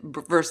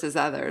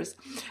others.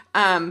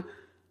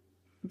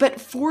 But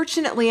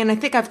fortunately, and I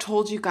think I've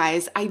told you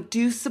guys, I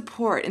do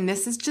support, and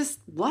this is just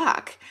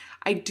luck,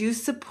 I do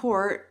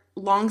support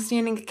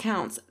longstanding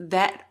accounts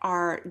that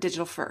are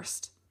digital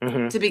first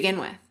to begin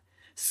with.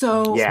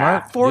 So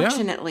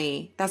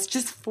fortunately, that's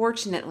just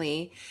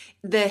fortunately,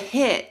 the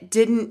hit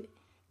didn't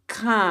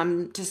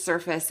come to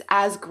surface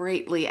as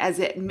greatly as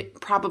it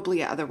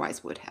probably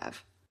otherwise would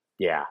have.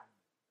 Yeah.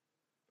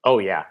 Oh,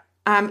 yeah.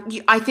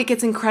 I think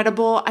it's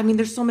incredible. I mean,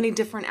 there's so many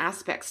different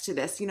aspects to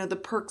this. The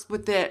perks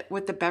with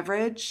the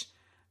beverage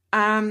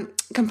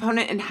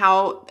component and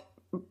how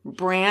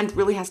brand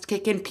really has to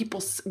kick in.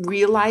 People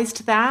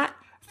realized that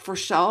for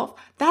shelf.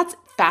 That's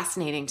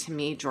fascinating to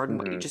me, Jordan.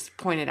 What you just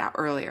pointed out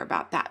earlier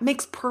about that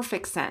makes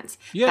perfect sense.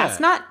 Yeah,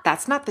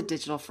 that's not the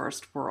digital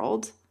first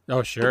world.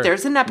 Oh, sure. But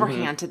there's an upper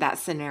hand to that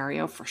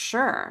scenario for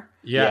sure.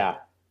 Yeah.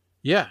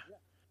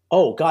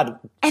 Oh, God.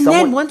 And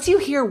then once you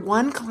hear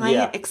one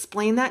client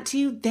explain that to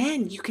you,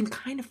 then you can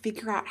kind of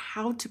figure out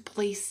how to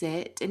place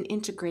it and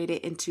integrate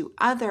it into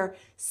other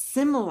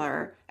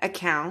similar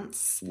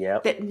accounts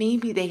that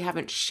maybe they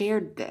haven't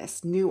shared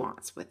this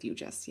nuance with you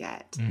just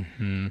yet.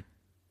 Mm-hmm.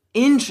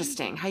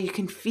 Interesting how you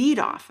can feed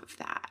off of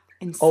that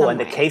in some and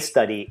way. The case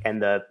study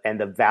and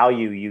the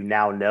value you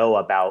now know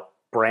about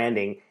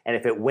branding. And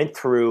if it went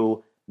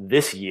through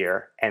this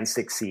year and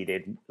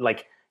succeeded,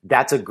 like,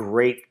 that's a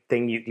great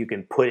thing you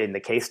can put in the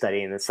case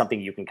study, and it's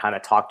something you can kind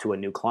of talk to a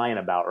new client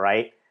about,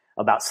 right?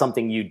 About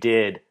something you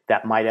did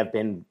that might have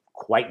been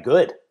quite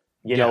good,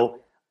 you know,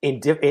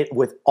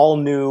 with all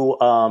new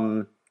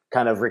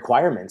kind of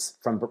requirements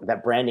from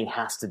that branding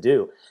has to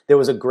do. There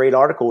was a great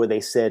article where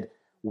they said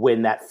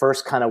when that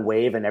first kind of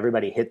wave and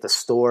everybody hit the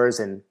stores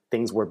and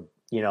things were,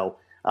 you know,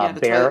 the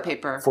bare toilet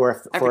paper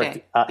for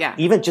every day.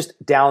 even just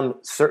down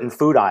certain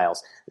food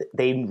aisles,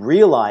 they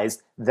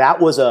realized that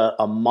was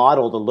a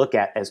model to look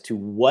at as to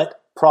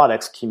what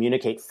products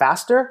communicate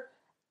faster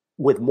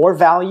with more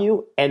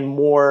value and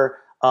more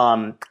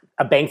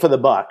a bang for the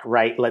buck,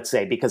 right? Let's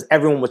say, because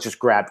everyone was just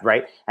grabbed,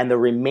 right? And the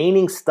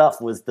remaining stuff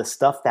was the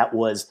stuff that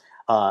was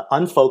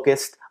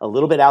unfocused, a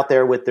little bit out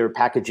there with their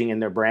packaging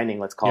and their branding,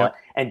 let's call it,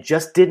 and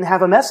just didn't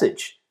have a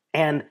message.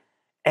 And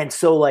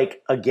so,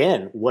 like,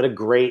 again, what a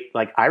great,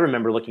 like, I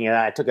remember looking at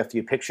that. I took a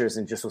few pictures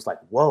and just was like,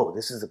 whoa,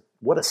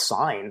 what a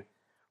sign.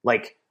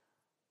 Like,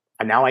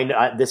 and now I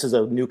know this is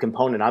a new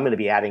component I'm going to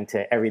be adding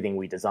to everything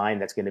we design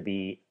that's going to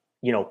be,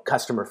 you know,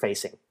 customer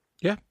facing.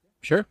 Yeah,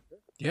 sure.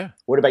 Yeah.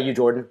 What about you,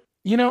 Jordan?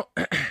 You know,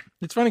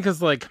 it's funny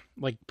because like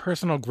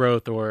personal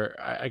growth, or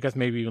I guess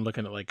maybe even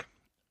looking at like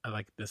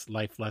this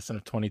life lesson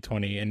of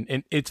 2020.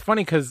 And it's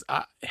funny because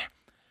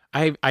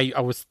I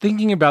was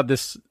thinking about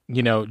this,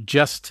 you know,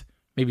 just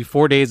maybe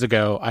 4 days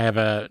ago. I have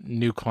a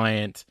new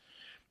client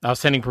I was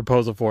sending a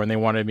proposal for, and they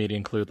wanted me to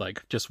include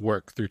like just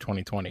work through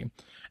 2020.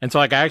 And so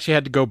like I actually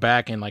had to go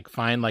back and like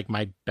find like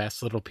my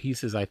best little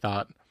pieces I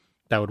thought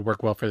that would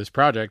work well for this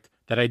project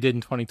that I did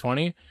in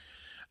 2020.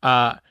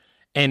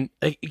 And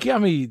it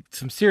got me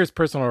some serious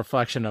personal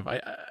reflection of,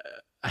 I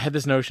had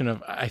this notion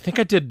of, I think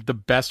I did the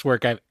best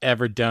work I've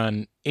ever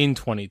done in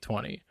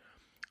 2020.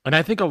 And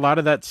I think a lot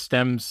of that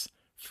stems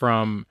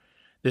from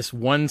this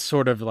one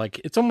sort of like,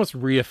 it's almost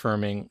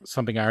reaffirming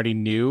something I already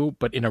knew,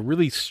 but in a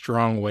really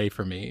strong way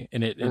for me.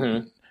 And I've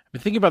been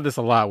thinking about this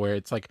a lot, where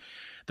it's like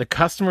the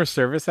customer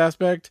service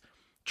aspect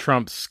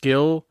trumps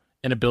skill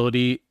and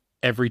ability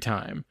every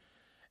time.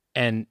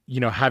 And, you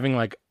know, having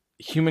like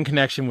human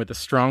connection with a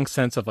strong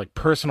sense of like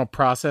personal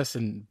process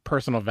and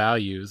personal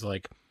values,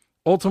 like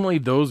ultimately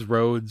those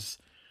roads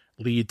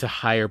lead to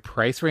higher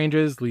price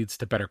ranges, leads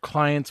to better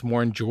clients,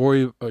 more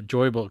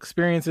enjoyable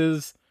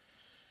experiences.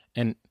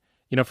 And,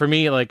 you know, for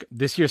me, like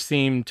this year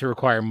seemed to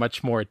require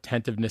much more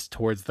attentiveness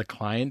towards the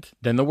client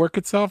than the work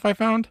itself. I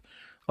found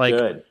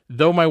like,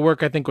 though my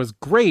work I think was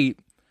great,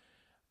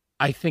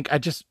 I think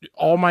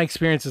all my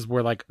experiences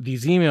were like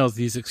these emails,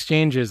 these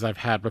exchanges I've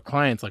had with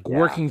clients, like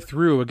working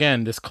through,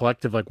 again, this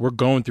collective, like we're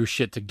going through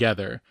shit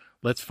together.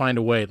 Let's find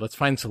a way. Let's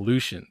find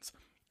solutions.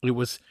 It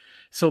was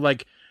so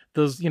like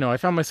those, you know, I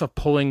found myself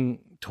pulling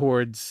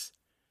towards,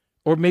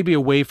 or maybe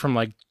away from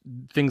like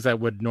things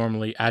that would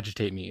normally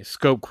agitate me,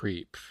 scope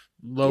creep,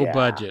 low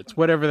budgets,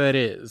 whatever that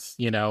is,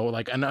 you know,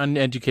 like an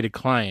uneducated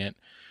client.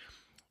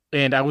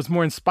 And I was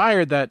more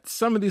inspired that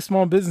some of these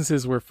small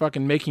businesses were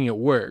fucking making it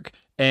work.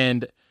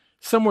 And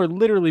some were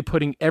literally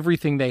putting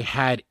everything they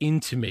had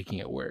into making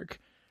it work,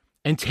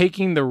 and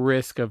taking the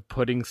risk of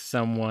putting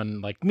someone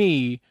like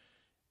me,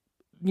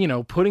 you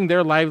know, putting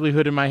their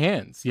livelihood in my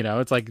hands. You know,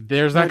 it's like,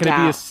 there's not going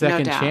to be a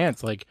second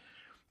chance. Like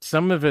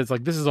some of it's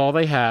like, this is all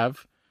they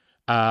have.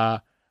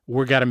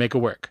 We're got to make it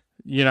work.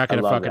 You're not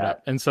going to fuck it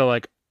up. And so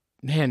like,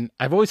 man,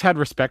 I've always had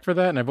respect for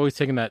that, and I've always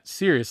taken that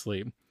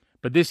seriously.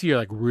 But this year,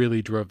 like,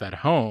 really drove that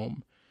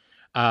home.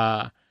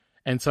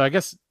 And so I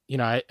guess, you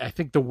know, I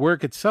think the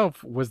work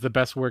itself was the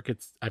best work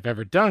I've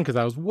ever done, because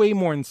I was way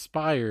more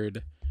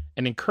inspired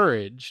and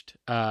encouraged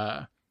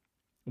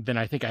than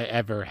I think I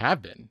ever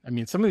have been. I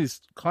mean, some of these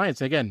clients,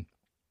 again,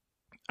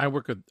 I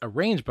work with a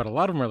range, but a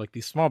lot of them are like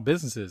these small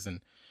businesses,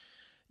 and,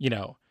 you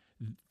know,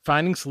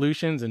 finding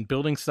solutions and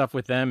building stuff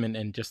with them,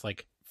 and just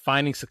like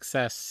finding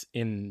success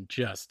in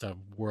just a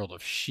world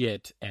of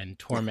shit and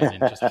torment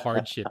and just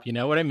hardship. You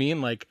know what I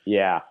mean? Like,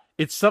 yeah.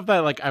 It's stuff that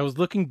like I was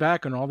looking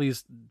back on all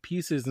these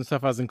pieces and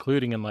stuff I was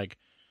including, and like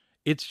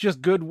it's just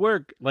good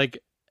work. Like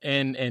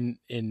and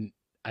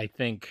I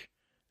think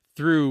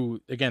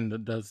through again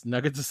those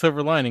nuggets of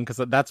silver lining,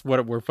 because that's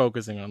what we're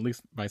focusing on, at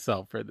least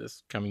myself, for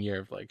this coming year,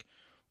 of like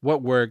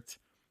what worked,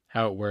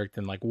 how it worked,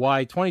 and like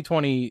why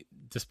 2020,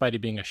 despite it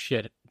being a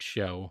shit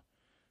show,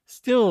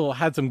 still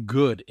had some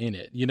good in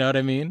it. You know what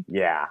I mean?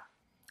 Yeah.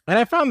 And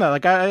I found that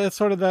like I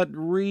sort of that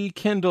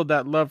rekindled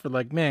that love for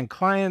like, man,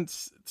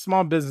 clients,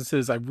 small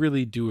businesses, I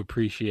really do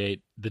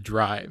appreciate the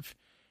drive,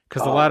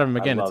 because a lot of them,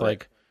 again, it's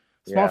like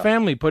small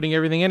family putting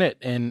everything in it.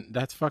 And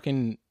that's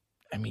fucking,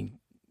 I mean,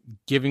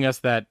 giving us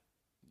that,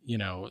 you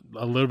know,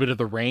 a little bit of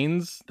the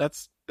reins.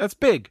 That's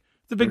big.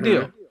 It's a big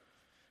deal.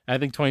 I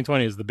think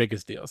 2020 is the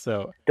biggest deal.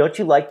 So don't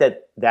you like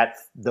that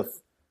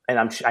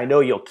and I know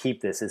you'll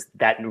keep this, is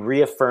that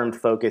reaffirmed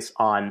focus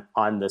on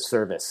the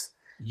service.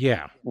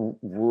 Yeah.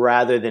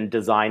 Rather than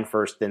design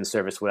first, then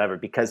service, whatever,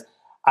 because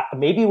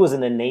maybe it was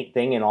an innate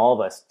thing in all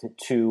of us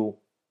to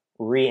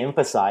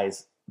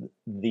re-emphasize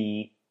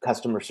the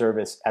customer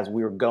service as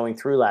we were going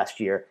through last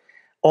year,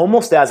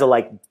 almost as a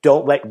like,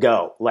 don't let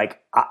go.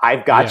 Like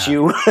I've got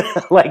you,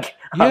 like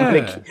I'm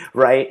gonna,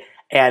 right.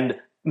 And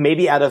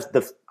maybe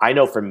I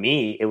know for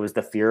me, it was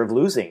the fear of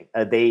losing.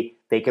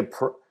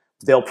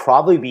 There'll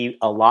probably be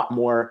a lot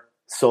more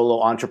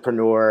solo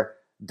entrepreneur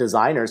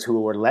designers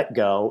who were let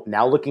go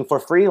now looking for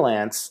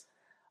freelance.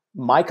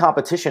 My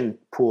competition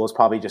pool has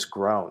probably just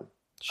grown.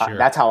 Sure.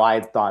 That's how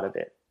I thought of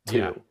it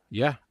too.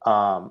 Yeah.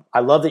 I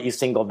love that you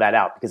singled that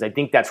out because I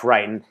think that's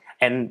right.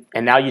 And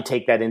now you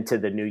take that into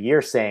the new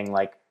year saying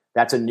like,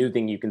 that's a new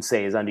thing you can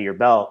say is under your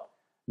belt,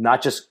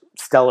 not just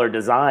stellar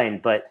design,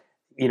 but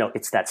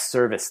it's that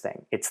service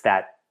thing. It's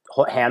that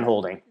hand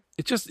holding.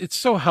 It's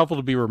so helpful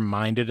to be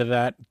reminded of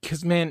that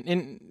because,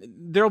 man,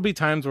 there'll be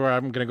times where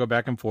I'm going to go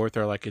back and forth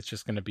or like it's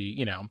just going to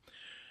be,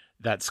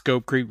 that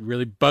scope creep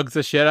really bugs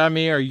the shit out of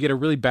me, or you get a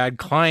really bad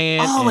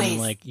client always,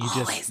 and like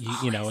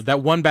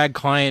that one bad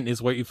client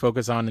is what you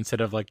focus on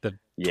instead of like the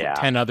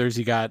 10 others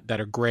you got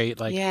that are great.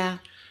 Like,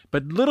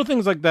 but little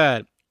things like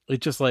that, it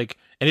just like,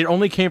 and it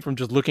only came from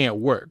just looking at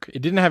work.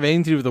 It didn't have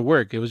anything to do with the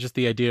work. It was just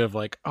the idea of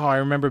like, oh, I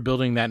remember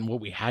building that and what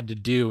we had to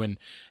do. And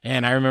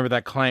I remember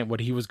that client, what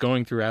he was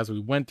going through as we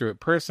went through it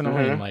personally.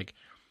 Mm-hmm. And like,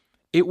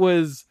 it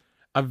was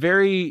a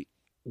very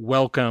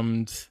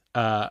welcomed,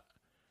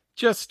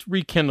 just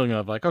rekindling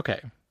of like,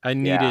 okay, I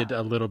needed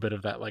a little bit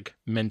of that like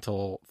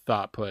mental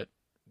thought put,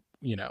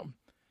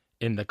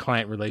 in the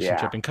client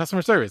relationship and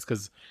customer service.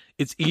 Cause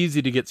it's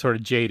easy to get sort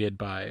of jaded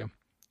by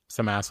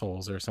some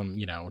assholes or some,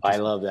 I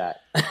love that.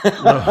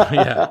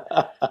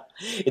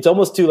 It's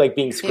almost too like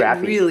being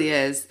scrappy. It really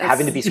is.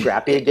 Having to be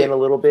scrappy again a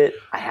little bit.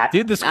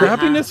 Dude, the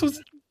scrappiness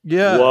was,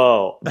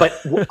 Whoa. But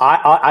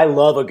I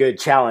love a good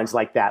challenge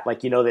like that.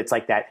 Like, it's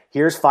like that.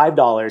 Here's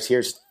 $5.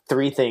 Here's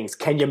 3 things.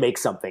 Can you make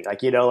something?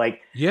 Like,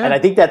 and I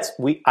think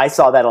I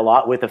saw that a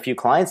lot with a few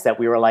clients that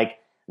we were like,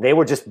 they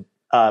were just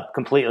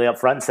completely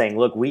upfront and saying,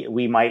 look,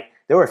 we might,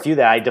 there were a few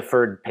that I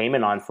deferred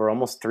payment on for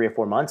almost 3 or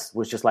 4 months,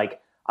 was just like,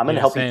 I'm going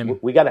to help you.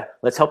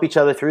 Let's help each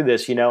other through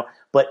this,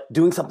 but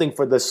doing something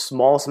for the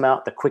smallest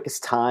amount, the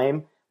quickest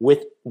time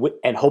with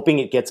and hoping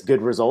it gets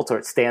good results or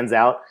it stands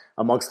out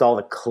amongst all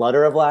the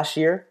clutter of last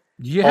year.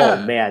 Yeah.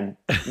 Oh man,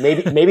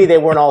 maybe they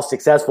weren't all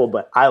successful,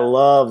 but I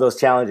love those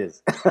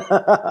challenges.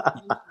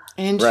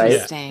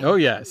 Interesting. Right? Oh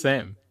yeah,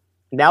 same.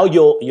 Now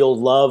you'll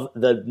love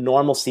the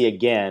normalcy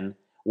again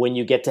when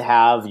you get to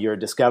have your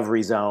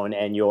discovery zone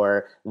and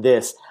your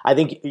this. I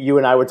think you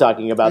and I were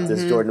talking about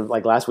this, Jordan,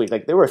 like last week.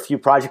 Like there were a few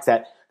projects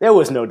that there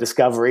was no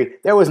discovery,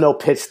 there was no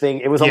pitch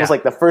thing. It was almost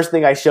like the first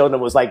thing I showed them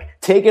was like,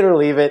 take it or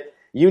leave it.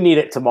 You need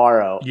it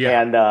tomorrow.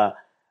 Yeah. And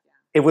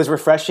it was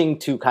refreshing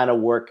to kind of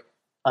work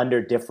under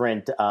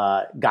different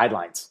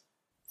guidelines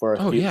for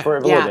a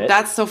little bit.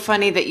 That's so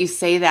funny that you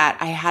say that.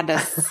 I had a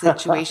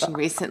situation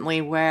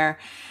recently where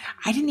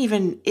I didn't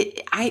even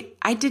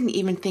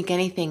think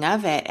anything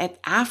of it. And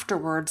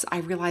afterwards, I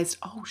realized,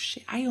 oh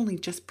shit, I only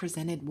just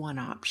presented one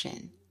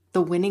option,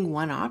 the winning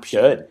one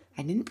option. Good.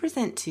 I didn't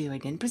present 2. I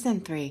didn't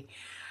present 3.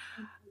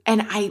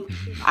 And I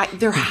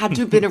there had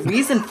to have been a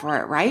reason for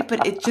it, right?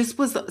 But it just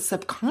was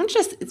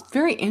subconscious. It's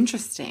very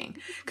interesting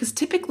because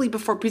typically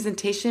before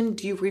presentation,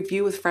 do you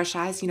review with fresh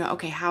eyes?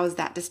 Okay, how is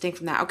that distinct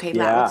from that? Okay,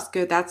 that looks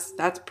good.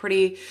 That's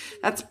pretty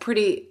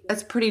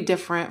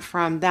different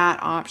from that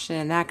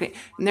option. And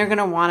they're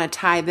gonna want to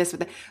tie this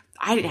with that.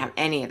 I didn't have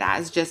any of that.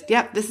 It's just,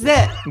 this is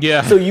it.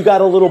 Yeah. So you got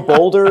a little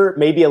bolder,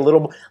 maybe a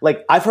little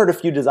like I've heard a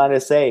few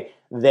designers say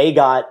they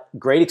got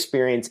great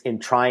experience in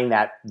trying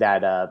that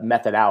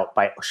method out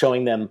by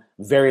showing them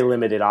very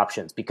limited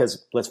options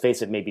because let's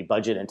face it, maybe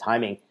budget and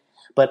timing.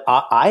 But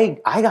I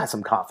got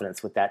some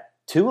confidence with that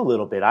too a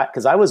little bit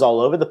because I was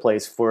all over the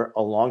place for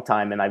a long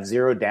time and I've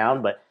zeroed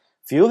down. But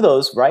few of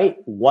those, right?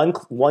 One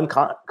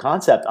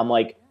concept, I'm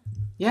like,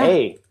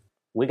 hey,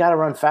 we got to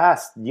run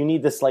fast. You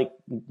need this like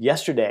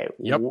yesterday.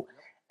 Yep.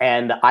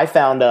 And I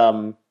found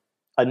a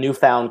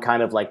newfound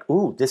kind of like,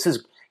 ooh, this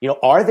is,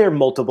 are there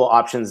multiple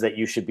options that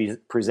you should be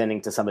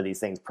presenting to some of these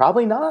things?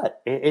 Probably not.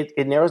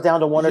 It narrows down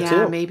to 1 or 2.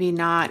 Yeah, maybe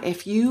not.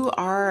 If you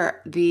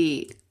are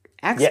the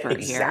expert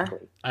exactly.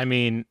 here. I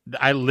mean,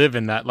 I live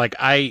in that. Like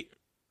I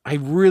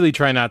really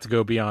try not to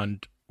go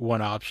beyond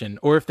one option.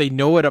 Or if they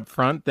know it up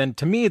front, then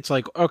to me, it's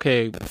like,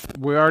 okay,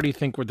 we already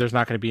think there's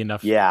not going to be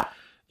enough. Yeah.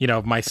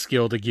 My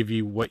skill to give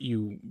you what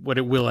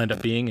it will end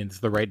up being, and it's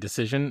the right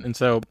decision. And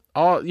so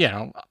I'll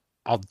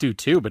do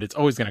 2, but it's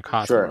always going to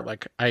cost more.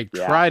 Like I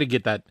try to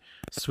get that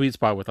sweet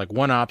spot with like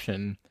one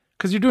option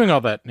because you're doing all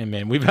that. And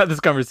man, we've had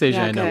this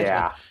conversation. I know.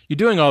 Like, you're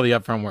doing all the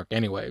upfront work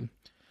anyway.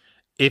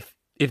 If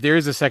there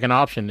is a second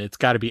option, it's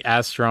got to be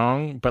as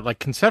strong. But like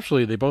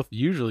conceptually, they both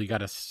usually got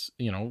to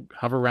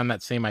hover around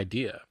that same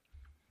idea.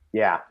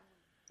 Yeah.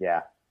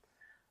 Yeah.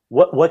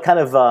 What kind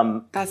of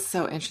that's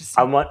so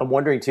interesting. I'm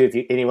wondering too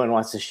if anyone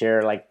wants to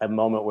share like a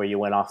moment where you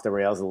went off the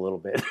rails a little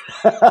bit.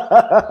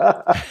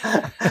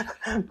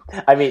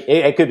 I mean,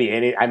 it could be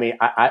any. I mean,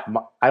 I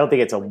don't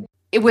think it's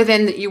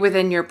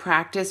within your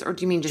practice, or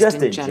do you mean just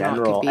in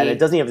general? And it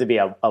doesn't have to be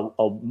a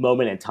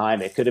moment in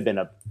time. It could have been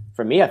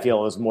for me, I feel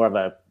it was more of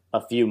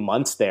a few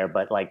months there.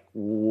 But like,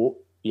 what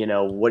do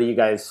you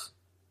guys?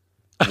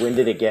 When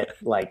did it get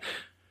like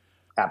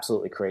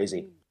absolutely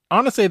crazy?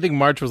 honestly, I think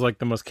March was like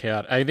the most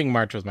chaotic. I think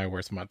March was my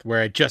worst month,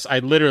 where I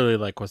literally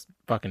like was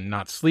fucking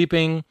not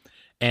sleeping,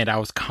 and I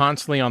was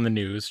constantly on the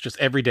news, just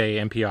every day,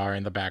 NPR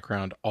in the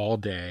background all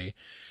day.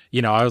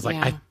 You know, I was like,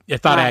 I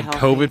thought I had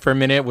COVID for a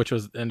minute, which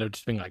was ended up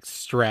just being like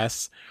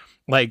stress.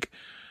 Like,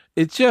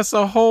 it's just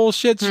a whole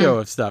shit show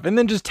of stuff. And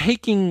then just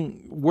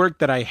taking work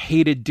that I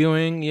hated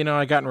doing. You know,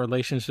 I got in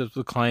relationships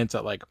with clients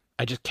that like,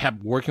 I just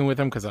kept working with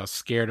them because I was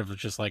scared of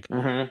just like,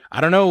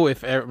 I don't know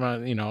if,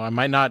 you know, I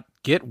might not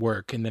get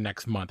work in the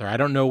next month, or I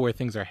don't know where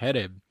things are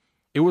headed.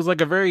 It was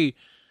like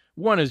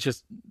one is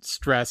just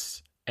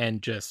stress,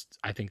 and just,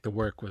 I think the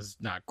work was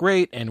not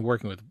great, and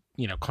working with,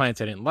 you know,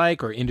 clients I didn't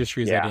like, or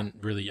industries I didn't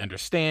really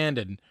understand.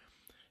 And,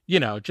 you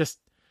know, just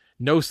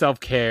no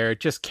self-care,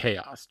 just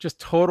chaos, just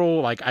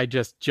total, like I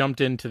just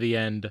jumped into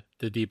the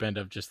deep end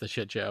of just the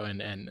shit show,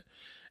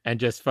 and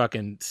just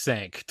fucking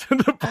sank to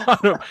the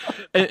bottom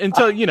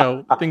until, you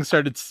know, things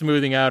started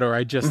smoothing out, or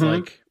I just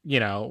like, you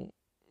know,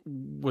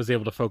 was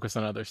able to focus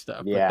on other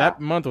stuff. But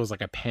that month was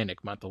like a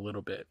panic month a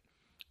little bit.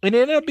 And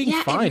it ended up being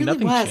fine. It really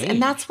Nothing was. Changed.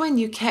 And that's when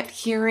you kept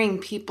hearing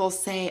people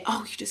say,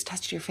 "Oh, you just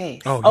touched your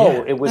face."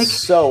 Oh, it was like,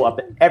 so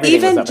up. Everything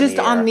even was up just in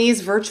the air. on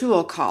these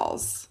virtual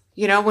calls,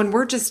 you know, when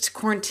we're just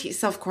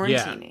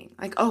self-quarantining,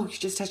 like, "Oh, you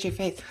just touched your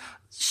face."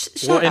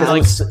 Shut up.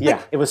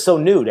 It was so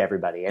new to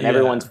everybody, and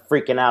everyone's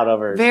freaking out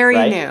over.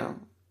 Very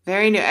new.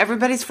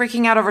 Everybody's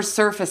freaking out over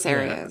surface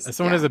areas. As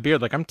someone has a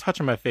beard, like I'm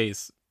touching my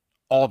face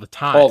all the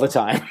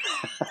time.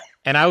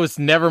 And I was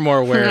never more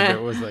aware of it.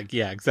 It was like,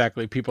 yeah,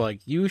 exactly. People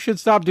like, you should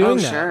stop doing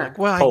that. Sure. Like,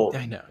 well,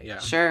 I know. Yeah.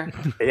 Sure.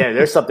 Yeah,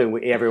 there's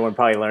something everyone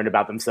probably learned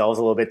about themselves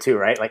a little bit too,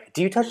 right? Like,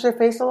 do you touch their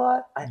face a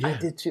lot? I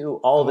did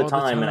too, all the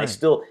time. And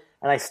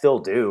I still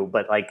do.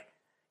 But like,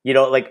 you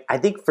know, like I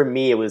think for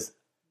me, it was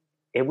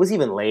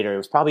even later. It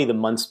was probably the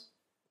months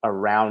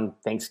around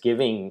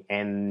Thanksgiving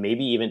and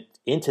maybe even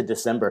into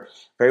December.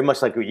 Very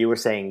much like what you were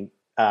saying,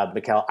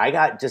 Mikkel.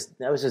 I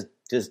was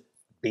just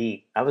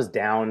beat. I was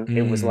down.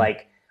 It was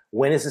like,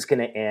 when is this going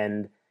to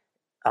end?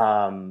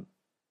 I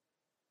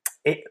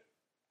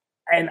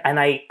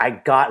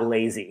got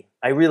lazy.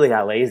 I really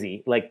got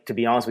lazy. Like, to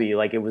be honest with you,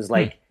 like it was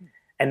like,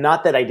 and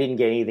not that I didn't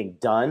get anything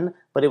done,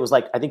 but it was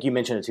like, I think you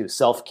mentioned it too,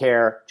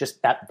 self-care,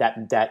 just that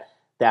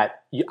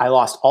I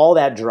lost all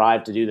that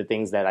drive to do the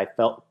things that I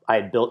felt I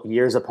had built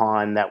years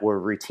upon that were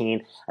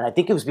routine. And I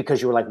think it was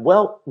because you were like,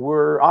 well,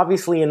 we're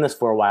obviously in this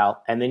for a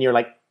while. And then you're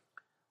like,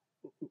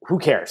 who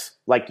cares?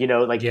 Like, you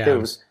know, like there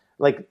was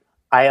like,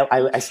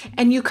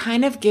 and you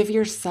kind of give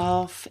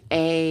yourself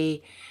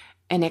an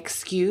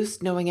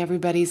excuse, knowing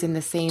everybody's in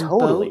the same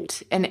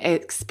boat and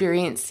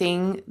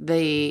experiencing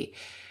the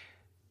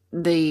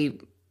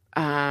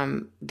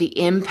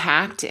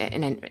impact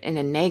in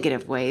a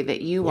negative way that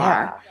you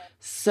are.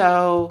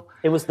 So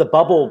it was the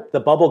bubble.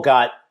 The bubble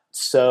got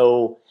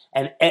so,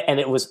 and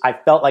it was. I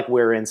felt like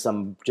we were in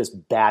some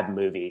just bad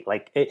movie.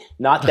 Like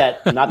not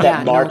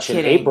that March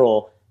and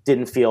April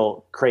didn't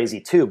feel crazy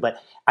too, but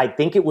I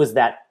think it was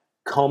that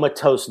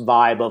comatose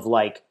vibe of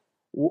like,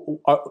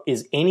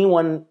 is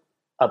anyone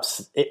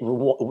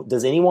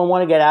does anyone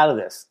want to get out of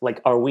this?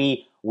 Like, are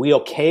we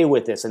okay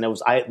with this? And it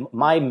was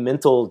my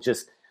mental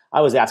just,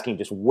 I was asking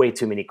just way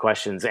too many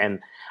questions. And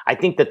I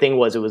think the thing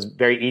was, it was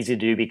very easy to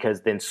do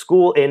because then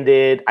school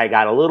ended. I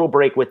got a little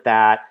break with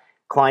that.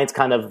 Clients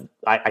kind of,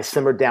 I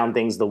simmered down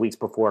things the weeks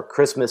before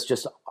Christmas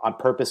just on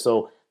purpose.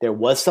 So there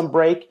was some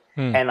break.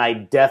 And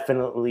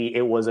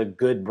it was a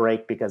good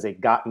break because it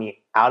got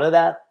me out of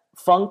that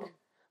funk.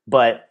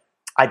 But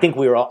I think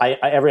we were all,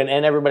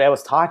 everybody I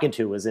was talking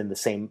to was in the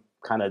same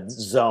kind of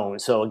zone.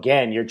 So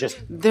again, you're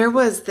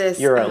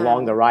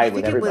along the ride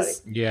with everybody.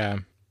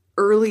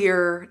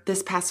 Earlier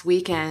this past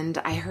weekend,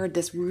 I heard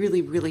this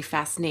really, really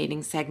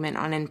fascinating segment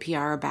on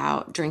NPR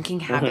about drinking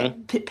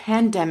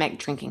pandemic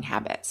drinking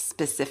habits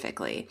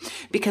specifically,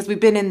 because we've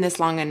been in this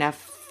long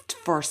enough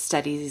for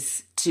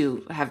studies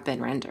to have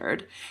been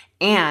rendered.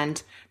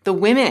 And the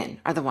women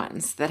are the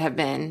ones that have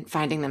been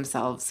finding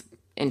themselves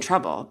in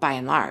trouble by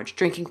and large,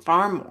 drinking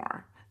far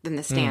more than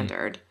the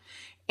standard.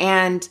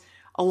 And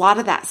a lot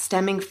of that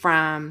stemming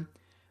from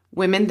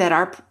women that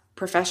are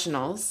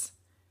professionals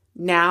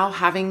now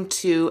having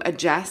to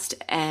adjust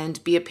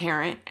and be a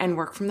parent and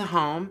work from the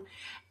home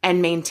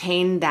and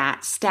maintain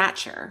that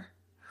stature.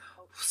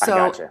 So I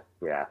gotcha.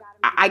 Yeah.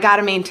 I got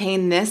to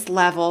maintain this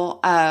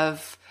level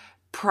of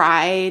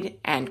pride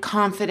and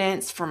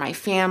confidence for my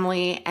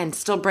family and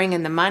still bring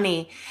in the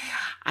money.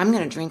 I'm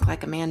going to drink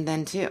like a man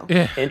then too.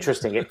 Yeah.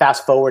 Interesting. It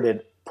fast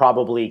forwarded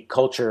probably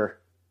culture.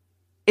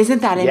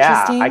 Isn't that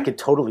interesting? Yeah, I could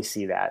totally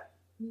see that.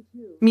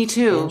 Me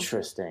too.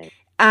 Interesting.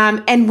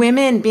 And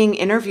women being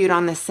interviewed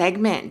on the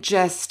segment,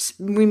 just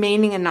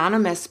remaining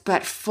anonymous,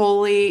 but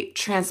fully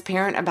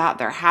transparent about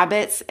their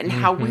habits and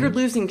how we're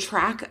losing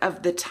track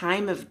of the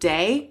time of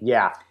day.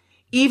 Yeah.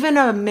 Even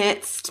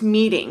amidst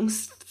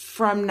meetings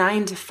from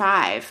 9 to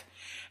 5.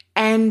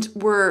 And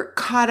we're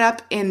caught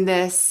up in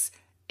this,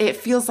 it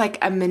feels like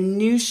a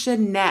minutia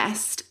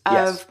nest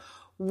of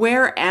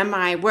where am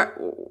I?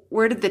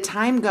 Where did the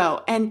time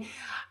go? And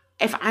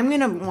if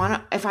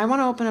I want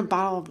to open a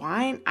bottle of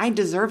wine, I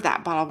deserve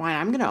that bottle of wine.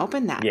 I'm going to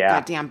open that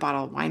goddamn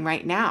bottle of wine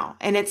right now.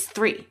 And it's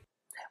 3.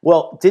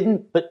 Well,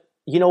 but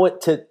you know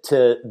what,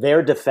 to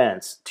their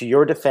defense, to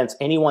your defense,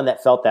 anyone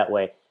that felt that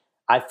way,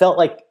 I felt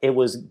like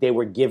they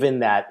were given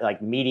that,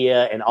 like,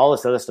 media and all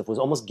this other stuff was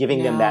almost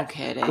giving them that,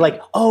 kidding.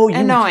 like,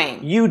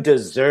 annoying. You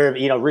deserve,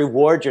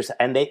 reward yourself.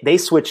 And they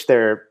switched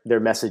their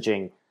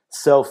messaging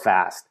so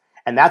fast.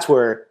 And that's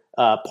where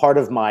part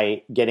of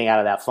my getting out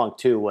of that funk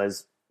too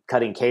was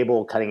cutting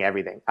cable, cutting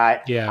everything.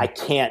 I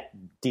can't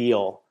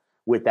deal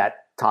with that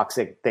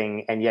toxic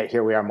thing, and yet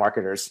here we are,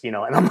 marketers, and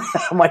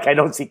I'm like, I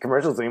don't see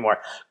commercials anymore.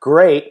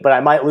 Great, but I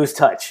might lose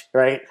touch,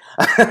 right?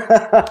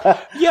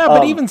 Yeah,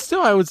 but even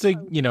still, I would say,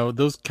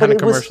 those kind of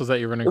commercials that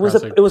you're running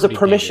across, it was a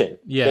permission.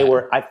 Dated.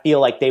 Yeah, I feel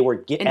like they were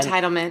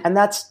entitlement, and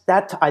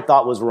that I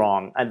thought was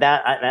wrong. And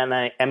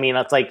I mean,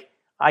 it's like,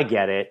 I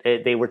get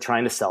it. They were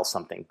trying to sell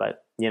something,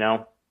 but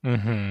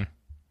Mm-hmm.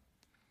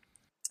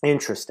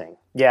 Think.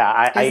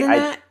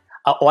 Yeah,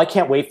 I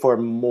can't wait for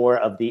more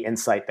of the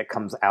insight that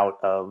comes out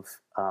of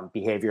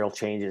behavioral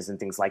changes and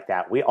things like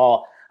that. We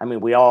all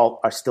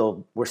are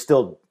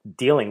still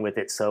dealing with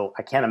it. So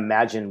I can't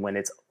imagine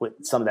when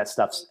some of that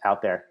stuff's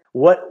out there.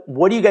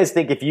 What do you guys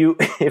think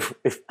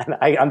if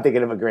I'm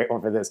thinking of a great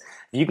one for this.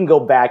 If you can go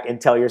back and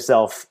tell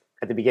yourself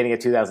at the beginning of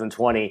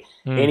 2020,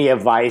 any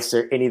advice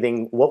or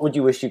anything, what would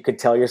you wish you could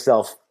tell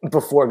yourself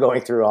before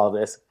going through all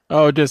this?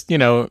 Oh, just,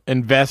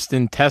 invest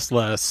in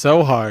Tesla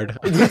so hard.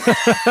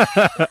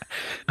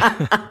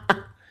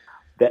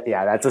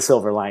 That's a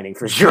silver lining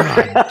for sure.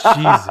 God,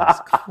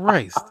 Jesus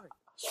Christ.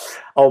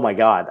 Oh my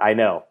God, I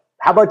know.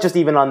 How about just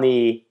even on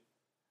the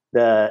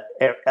I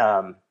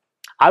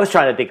was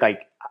trying to think,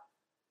 like,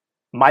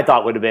 my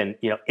thought would have been,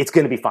 it's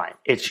going to be fine.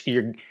 It's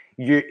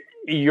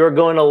you're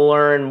going to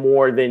learn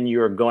more than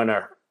you're going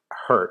to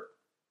hurt.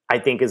 I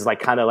think is like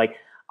kind of like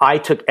I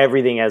took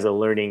everything as a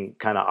learning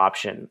kind of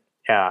option.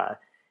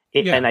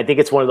 And I think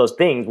it's one of those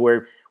things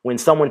where when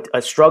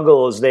a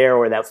struggle is there,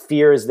 or that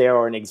fear is there,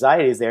 or an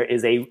anxiety is there,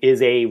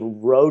 is a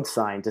road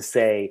sign to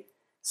say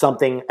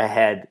something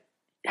ahead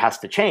has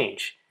to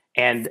change.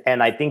 And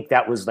I think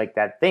that was like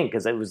that thing,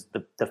 because it was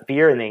the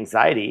fear and the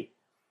anxiety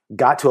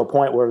got to a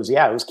point where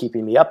it was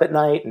keeping me up at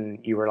night, and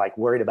you were like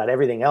worried about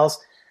everything else.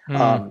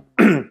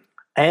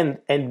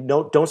 And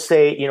don't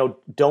say,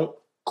 don't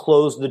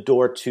close the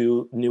door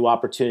to new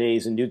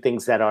opportunities and new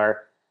things that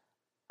are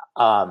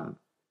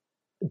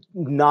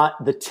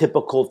not the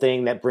typical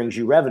thing that brings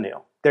you revenue.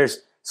 There's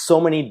so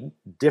many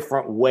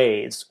different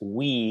ways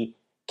we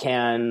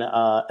can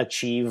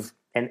achieve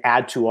and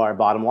add to our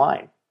bottom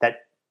line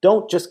that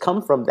don't just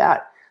come from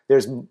that.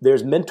 There's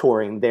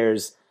mentoring.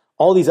 There's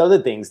all these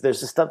other things. There's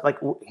this stuff like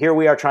here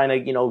we are trying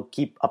to,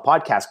 keep a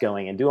podcast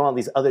going and doing all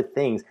these other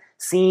things.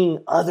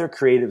 Seeing other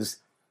creatives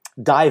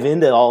dive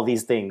into all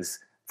these things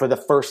for the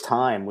first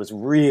time was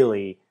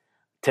really,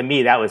 to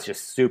me, that was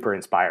just super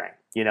inspiring.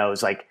 It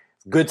was like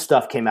good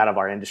stuff came out of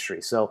our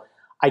industry. So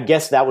I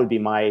guess that would be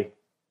my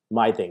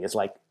thing is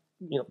like,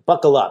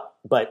 buckle up,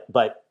 but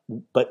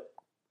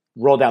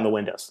roll down the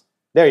windows.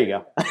 There you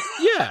go.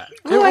 Yeah.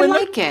 I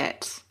like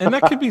it. And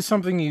that could be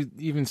something you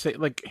even say,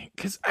 like,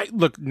 because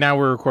look, now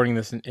we're recording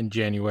this in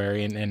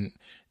January, and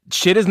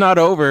shit is not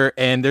over,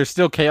 and there's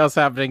still chaos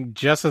happening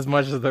just as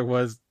much as there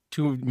was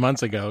 2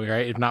 months ago,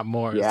 right? If not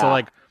more. Yeah. So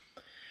like,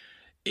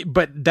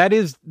 but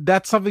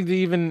that's something to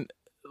even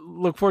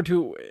look forward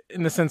to,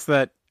 in the sense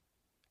that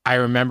I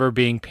remember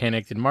being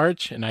panicked in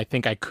March, and I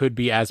think I could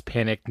be as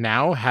panicked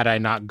now had I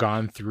not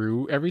gone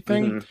through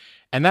everything. Mm-hmm.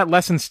 And that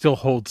lesson still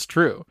holds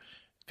true,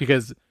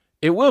 because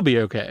it will be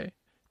okay.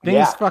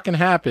 Things fucking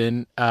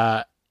happen.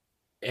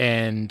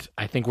 And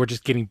I think we're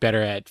just getting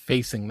better at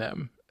facing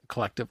them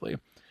collectively.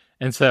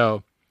 And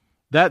so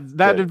that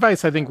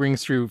advice, I think,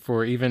 rings true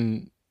for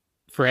anytime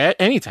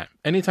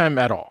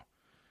at all.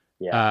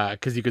 Yeah.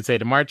 Because you could say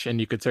it in March,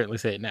 and you could certainly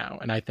say it now.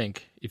 And I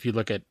think if you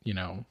look at,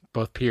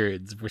 both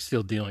periods, we're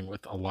still dealing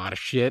with a lot of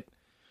shit.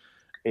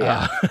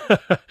 Yeah.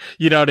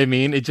 You know what I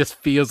mean? It just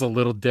feels a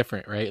little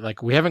different, right?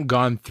 Like, we haven't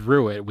gone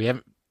through it. We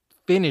haven't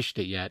finished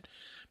it yet,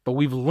 but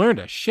we've learned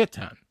a shit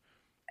ton.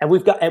 And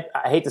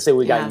I hate to say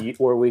we've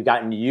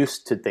gotten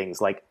used to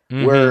things. Like,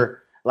 we're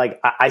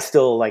like, I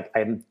still like,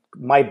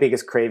 my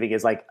biggest craving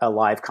is like a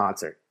live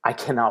concert. I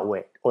cannot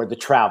wait. Or the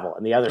travel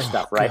and the other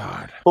stuff, right?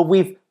 God. But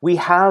we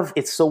have,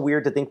 it's so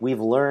weird to think we've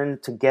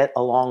learned to get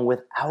along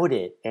without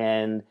it.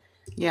 And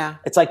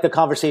it's like the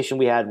conversation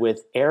we had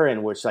with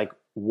Aaron, which like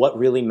what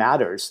really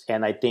matters.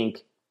 And I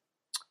think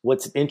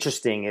what's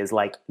interesting is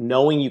like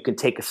knowing you can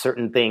take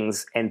certain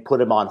things and put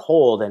them on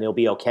hold and it'll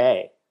be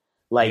okay.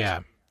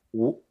 Like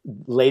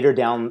later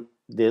down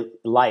the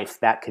life,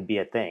 that could be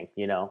a thing,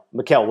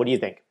 Mikkel, what do you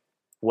think?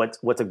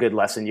 What's a good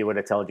lesson you would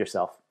have told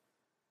yourself?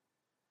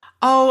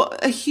 Oh,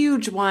 a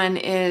huge one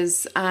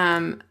is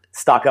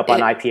stock up on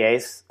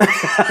IPAs.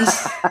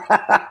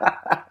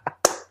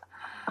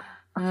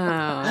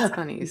 Oh, it's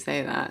funny you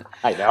say that.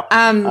 I know.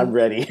 I'm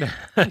ready.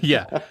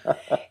 Yeah.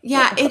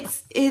 Yeah,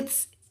 it's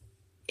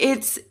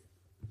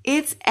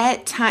It's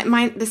at time.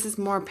 This is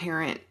more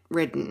parent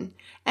ridden.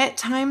 At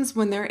times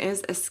when there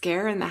is a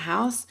scare in the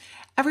house,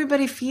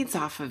 everybody feeds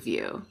off of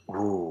you.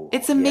 Ooh,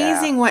 it's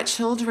amazing what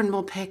children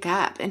will pick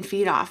up and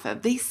feed off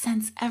of. They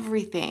sense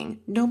everything.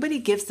 Nobody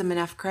gives them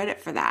enough credit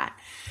for that.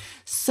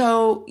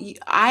 So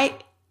I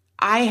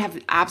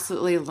have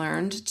absolutely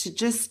learned to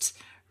just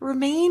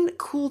remain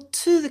cool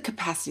to the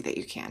capacity that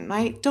you can.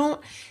 Right?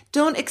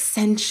 Don't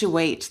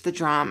accentuate the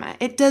drama.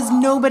 It does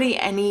nobody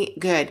any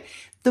good.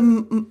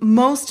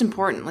 Most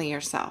importantly,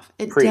 yourself.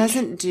 It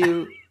doesn't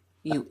do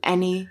you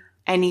any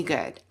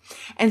good.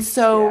 And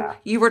so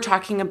you were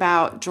talking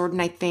about, Jordan,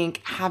 I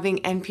think, having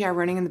NPR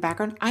running in the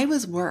background. I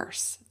was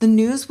worse. The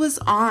news was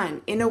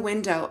on in a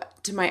window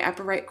to my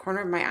upper right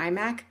corner of my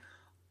iMac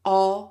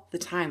all the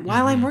time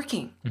while I'm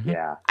working.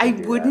 Yeah. I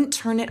wouldn't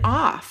turn it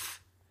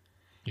off.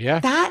 Yeah.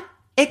 That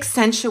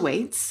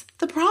accentuates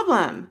the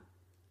problem.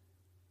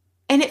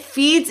 And it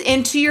feeds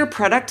into your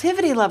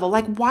productivity level.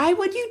 Like, why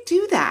would you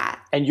do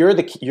that? And you're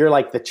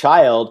like the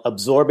child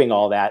absorbing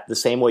all that the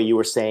same way you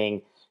were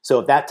saying. So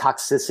if that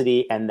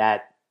toxicity and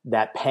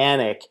that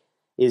panic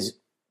is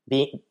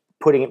being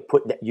putting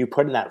that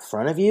in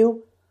front of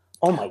you,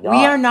 oh my God.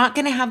 We are not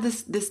going to have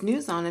this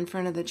news on in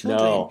front of the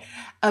children. No.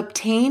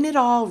 Obtain it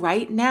all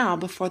right now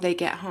before they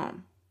get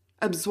home.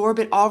 Absorb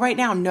it all right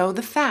now. Know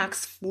the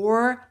facts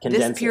for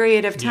this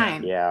period of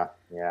time. Yeah.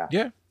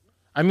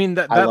 I mean,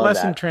 that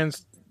lesson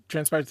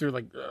transpired through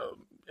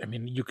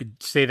you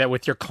could say that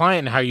with your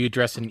client, how you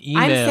address an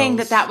email. I'm saying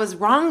that was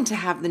wrong to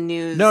have the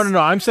news. No.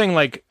 I'm saying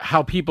like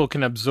how people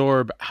can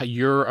absorb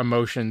your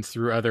emotions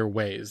through other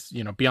ways,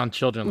 beyond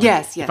children. Like,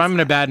 yes. If I'm in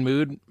a bad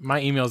mood, my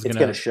email is going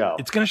to show.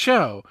 It's going to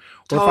show.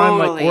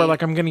 Totally. Or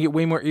I'm going to get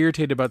way more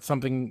irritated about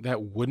something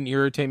that wouldn't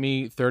irritate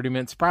me 30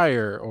 minutes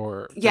prior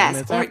or 30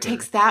 minutes after. It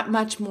takes that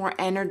much more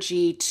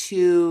energy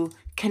to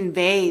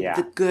convey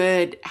the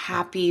good,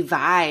 happy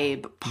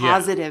vibe,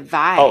 positive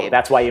vibe. Oh,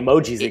 that's why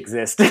emojis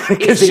exist.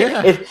 Because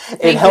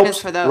it helps,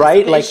 for those.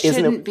 right? It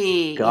shouldn't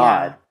be.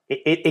 God. Yeah.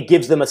 It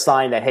gives them a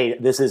sign that, hey,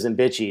 this isn't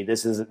bitchy.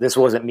 This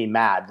wasn't me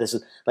mad. This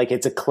is like,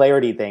 it's a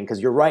clarity thing. Because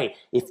you're right.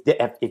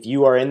 If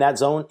you are in that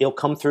zone, it'll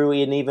come through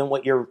in even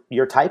what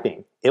you're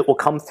typing. It will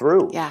come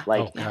through. Yeah.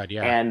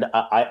 And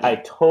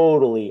I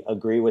totally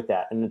agree with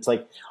that. And it's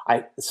like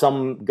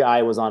some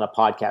guy was on a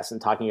podcast and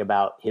talking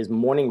about his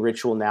morning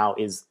ritual now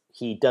is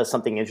he does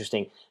something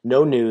interesting.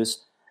 No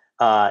news,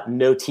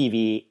 no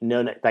TV,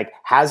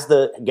 has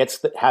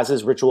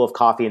his ritual of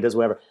coffee and does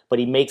whatever, but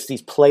he makes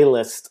these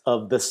playlists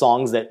of the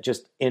songs that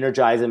just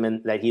energize him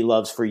and that he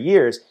loves for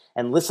years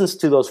and listens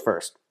to those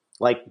first.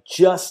 Like,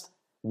 just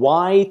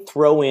why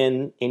throw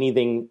in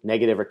anything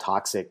negative or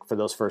toxic for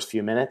those first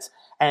few minutes?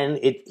 And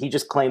he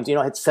just claims,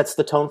 it sets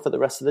the tone for the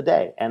rest of the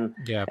day.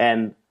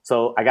 And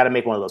so I got to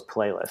make one of those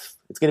playlists.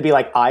 It's going to be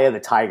like Eye of the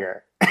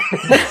Tiger.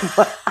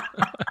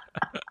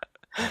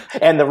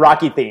 And the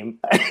Rocky theme.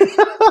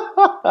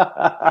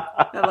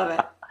 I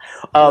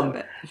love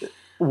it.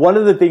 One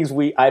of the things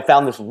I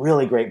found this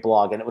really great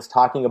blog, and it was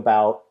talking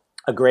about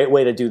a great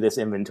way to do this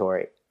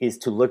inventory is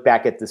to look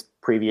back at this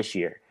previous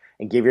year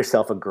and give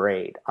yourself a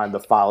grade on the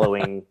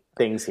following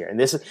things here. And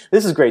this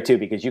is great too,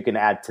 because you can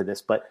add to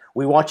this, but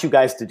we want you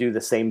guys to do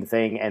the same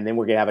thing. And then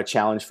we're going to have a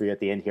challenge for you at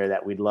the end here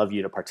that we'd love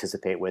you to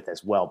participate with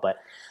as well. But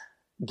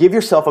give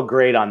yourself a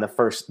grade on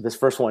this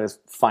first one is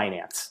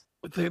finance.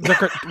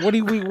 What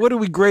are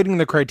we grading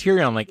the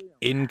criteria on? Like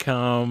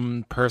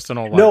income,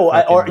 personal life? No,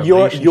 or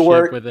your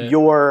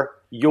where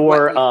you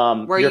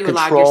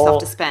allowed yourself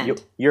to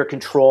spend your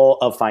control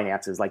of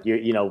finances. Like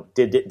did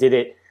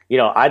it?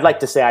 I'd like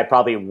to say I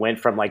probably went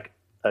from like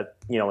a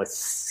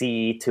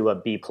C to a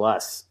B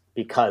plus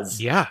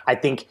because I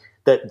think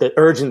the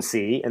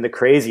urgency and the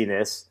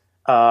craziness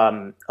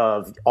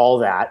of all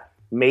that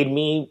made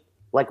me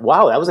like,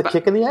 wow, that was a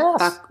kick in the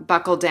ass.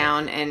 Buckle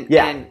down and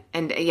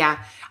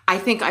I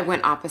think I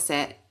went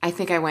opposite. I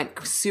think I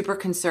went super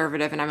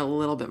conservative, and I'm a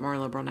little bit more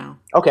liberal now.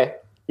 Okay,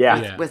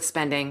 yeah. With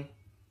spending.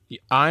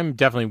 I'm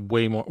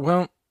definitely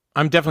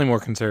more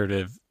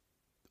conservative.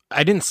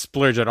 I didn't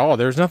splurge at all.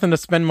 There's nothing to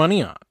spend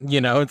money on.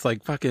 It's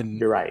like fucking.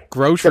 You're right.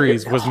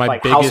 Groceries was my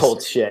biggest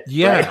household shit.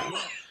 Yeah,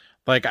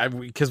 right?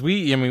 Because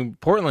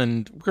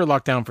Portland, we were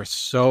locked down for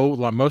so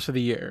long, most of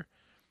the year.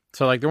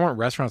 So there weren't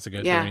restaurants to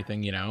go to or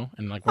anything,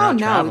 and we're not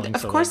traveling.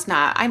 Of course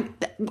not.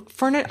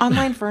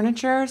 Online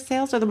furniture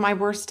sales are my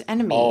worst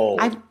enemy.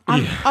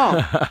 I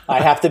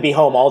have to be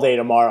home all day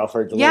tomorrow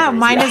for deliveries. Yeah,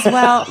 might as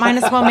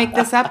well make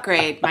this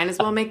upgrade.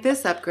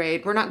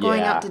 We're not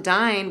going out to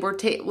dine.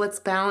 Let's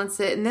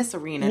balance it in this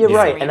arena. You're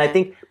right, and I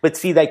think, but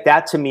see, like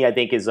that to me, I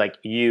think is like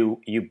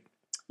you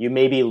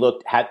maybe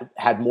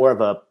had more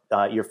of a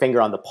your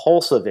finger on the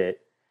pulse of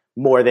it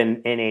more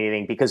than in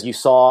anything, because you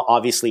saw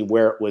obviously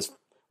where it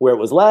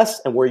was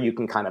less and where you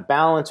can kind of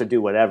balance or do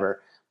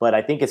whatever. But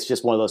I think it's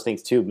just one of those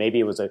things too. Maybe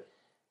it was a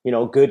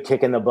good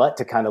kick in the butt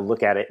to kind of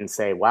look at it and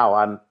say,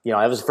 wow,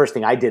 that was the first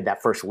thing I did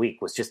that first week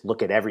was just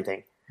look at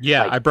everything.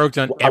 Yeah. I broke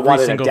down every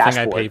single thing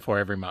I pay for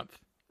every month.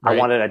 Right? I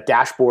wanted a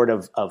dashboard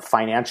of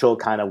financial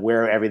kind of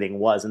where everything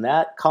was. And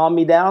that calmed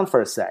me down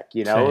for a sec.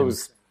 It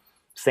was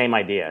same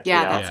idea.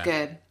 Yeah, you know? that's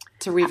good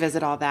to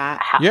revisit all that.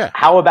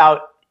 How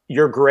about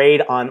your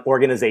grade on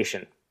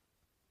organization?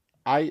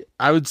 I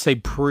would say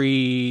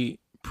pre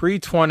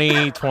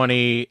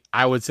 2020,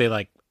 I would say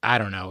like, I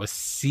don't know, a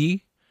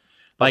C.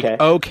 Like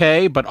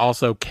okay, but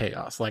also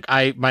chaos. Like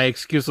my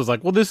excuse was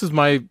like, well, this is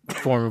my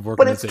form of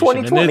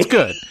organization, and it's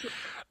good.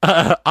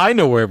 I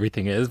know where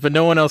everything is, but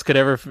no one else could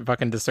ever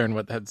fucking discern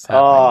what that's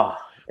happening. Oh,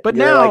 but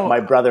you're now, like my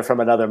brother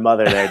from another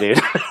mother, there, dude.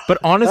 But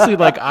honestly,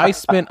 like I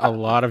spent a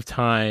lot of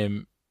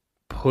time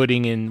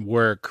putting in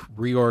work,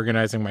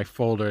 reorganizing my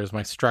folders,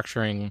 my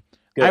structuring.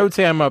 Good. I would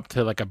say I'm up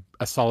to like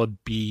a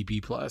solid B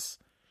plus.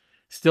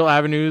 Still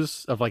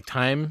avenues of like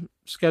time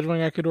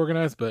scheduling I could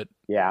organize, but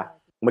yeah.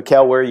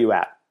 Mikkel, where are you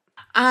at?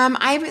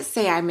 I would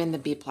say I'm in the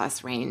B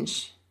plus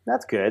range.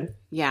 That's good.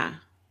 Yeah.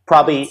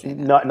 Probably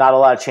not a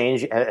lot of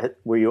change.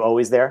 Were you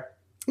always there?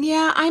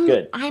 Yeah,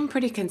 I'm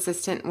pretty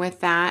consistent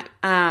with that.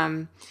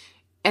 And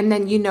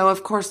then,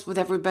 of course, with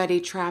everybody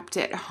trapped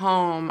at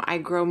home, I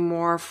grow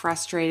more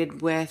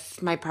frustrated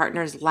with my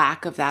partner's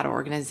lack of that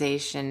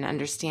organization,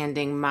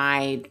 understanding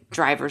my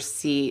driver's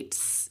seat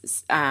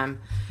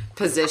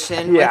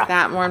position with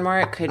that more and more.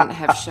 It couldn't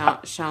have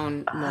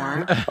shown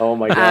more. Oh,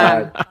 my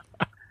God.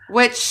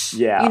 Which,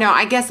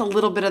 I guess a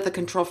little bit of the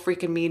control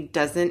freak in me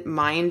doesn't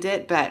mind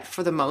it, but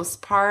for the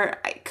most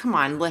part, come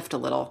on, lift a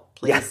little,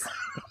 please.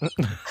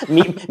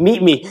 meet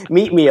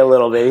me a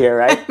little bit here,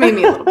 right? Meet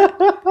me a little bit.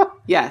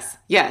 Yes.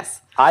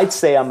 I'd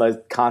say I'm a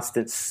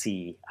constant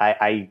C.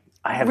 I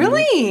have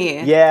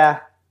really,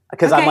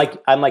 because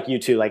I'm like you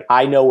too. Like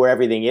I know where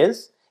everything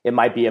is. It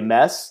might be a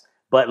mess,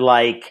 but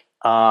like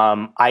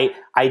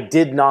I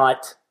did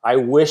not. I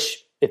wish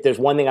if there's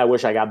one thing I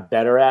wish I got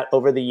better at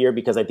over the year,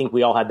 because I think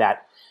we all had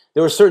that.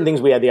 There were certain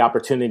things we had the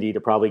opportunity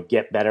to probably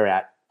get better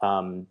at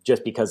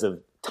just because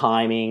of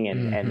timing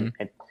and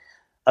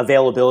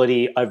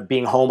availability of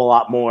being home a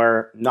lot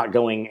more, not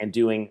going and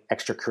doing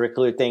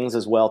extracurricular things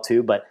as well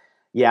too. But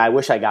yeah, I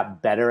wish I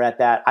got better at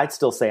that. I'd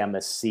still say I'm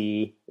a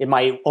C. In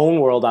my own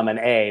world, I'm an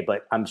A,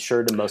 but I'm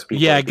sure to most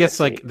people. Yeah, I guess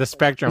like the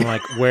spectrum,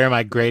 like where am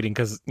I grading?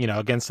 Because,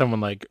 against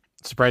someone like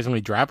surprisingly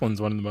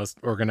Draplin's one of the most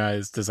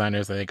organized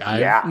designers I think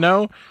I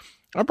know.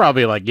 I'm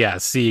probably like,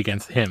 C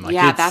against him. Like,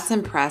 that's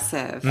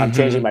impressive. I'm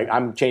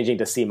changing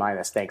to C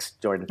minus. Thanks,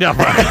 Jordan. Yeah,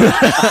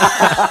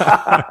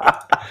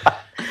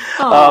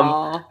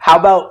 how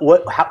about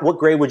what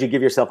grade would you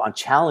give yourself on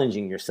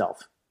challenging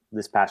yourself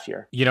this past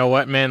year? You know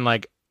what, man?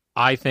 Like,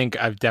 I think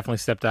I've definitely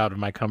stepped out of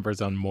my comfort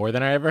zone more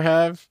than I ever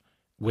have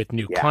with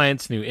new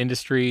clients, new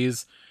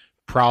industries,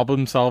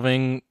 problem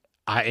solving.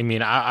 I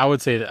mean, I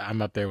would say that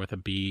I'm up there with a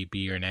B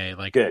or an A.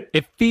 Like, good.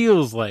 It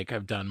feels like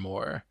I've done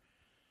more.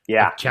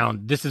 Yeah.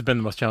 This has been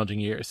the most challenging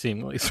year,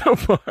 seemingly, so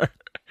far.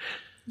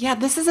 Yeah,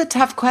 this is a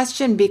tough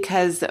question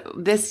because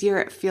this year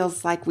it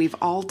feels like we've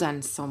all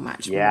done so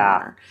much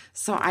more.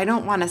 So I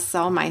don't want to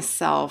sell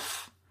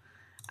myself.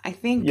 I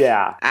think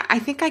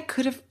I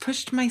could have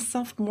pushed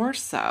myself more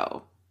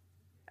so.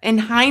 In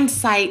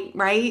hindsight,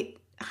 right?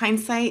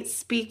 Hindsight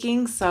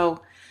speaking.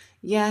 So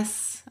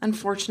yes,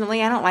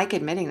 unfortunately, I don't like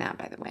admitting that,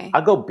 by the way.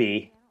 I'll go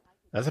B.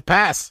 That's a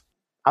pass.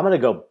 I'm going to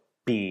go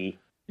B.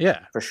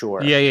 Yeah. For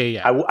sure.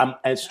 Yeah.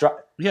 I'm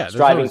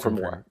striving for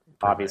more,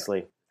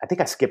 obviously. I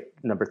think I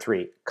skipped number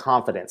 3,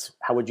 confidence.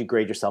 How would you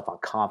grade yourself on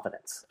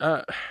confidence?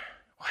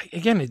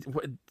 Again,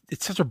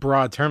 it's such a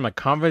broad term. Like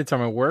confidence on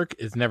my work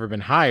has never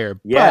been higher.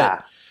 Yeah.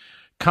 But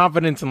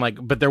confidence in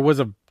but there was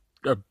a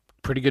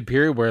pretty good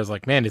period where I was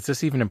like, man, is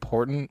this even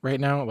important right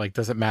now? Like,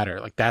 does it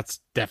matter? Like, that's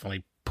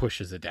definitely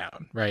pushes it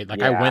down, right?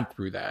 Like I went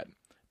through that,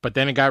 but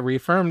then it got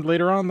reaffirmed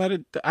later on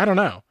that I don't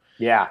know.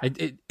 Yeah. I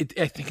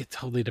think it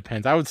totally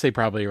depends. I would say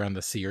probably around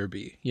the C or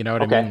B. You know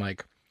what I mean?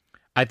 Like,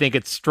 I think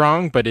it's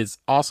strong, but it's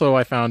also,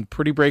 I found,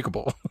 pretty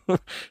breakable.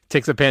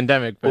 Takes a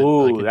pandemic. But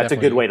ooh, that's a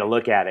good way to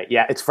look at it.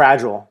 Yeah, it's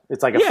fragile.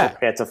 It's like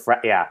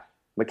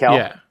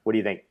Mikkel, what do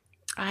you think?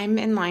 I'm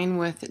in line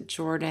with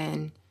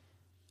Jordan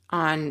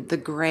on the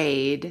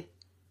grade.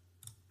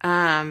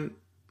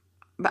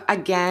 But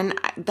again,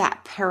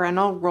 that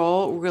parental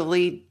role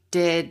really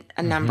did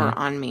a number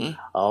on me.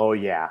 Oh,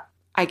 yeah.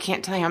 I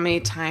can't tell you how many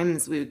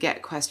times we would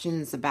get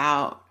questions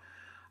about,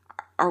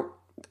 are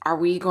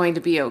we going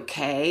to be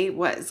okay?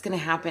 What is going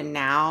to happen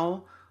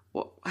now?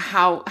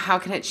 How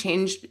can it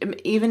change?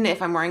 Even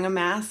if I'm wearing a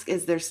mask,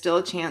 is there still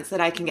a chance that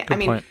I can get,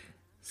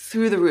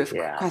 through the roof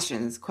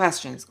questions.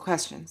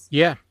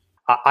 Yeah.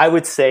 I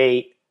would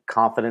say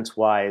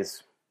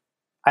confidence-wise,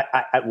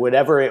 I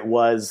whatever it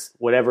was,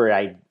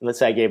 let's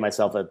say I gave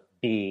myself a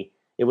B,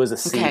 it was a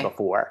C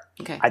before.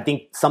 Okay. I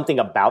think something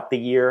about the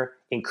year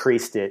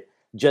increased it.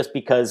 Just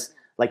because,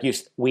 like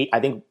if you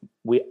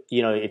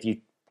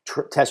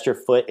test your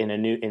foot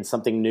in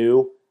something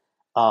new,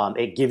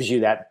 it gives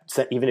you that.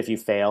 Even if you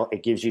fail,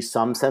 it gives you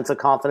some sense of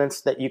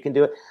confidence that you can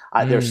do it.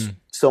 There's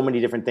so many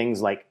different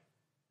things like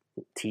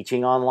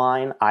teaching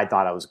online. I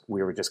thought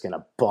we were just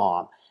gonna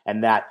bomb,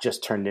 and that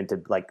just turned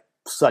into like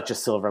such a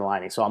silver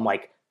lining. So I'm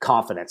like,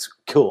 confidence,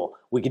 cool.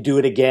 We could do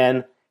it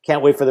again.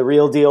 Can't wait for the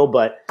real deal,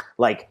 but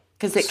like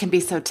because it can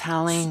be so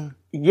telling.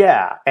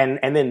 Yeah, and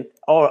then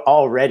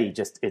already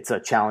just, it's a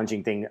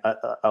challenging thing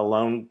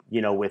alone,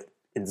 with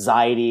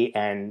anxiety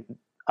and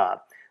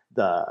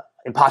the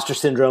imposter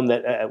syndrome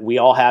that we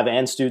all have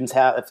and students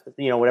have,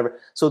 whatever.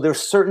 So there's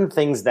certain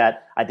things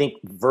that I think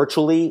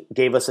virtually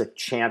gave us a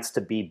chance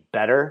to be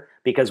better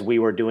because we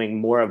were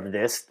doing more of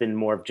this than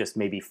more of just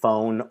maybe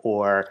phone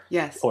or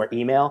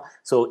email.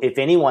 So if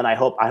anyone, I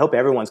hope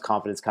everyone's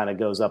confidence kind of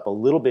goes up a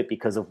little bit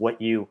because of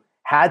what you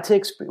had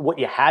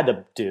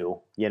to do,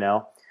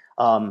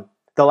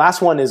 The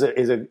last one is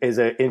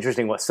a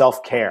interesting one,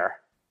 self-care.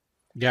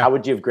 Yeah. How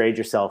would you have graded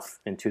yourself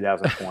in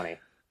 2020?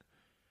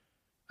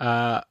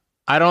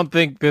 I don't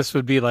think this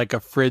would be like a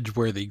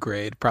fridge-worthy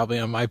grade, probably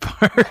on my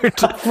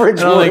part.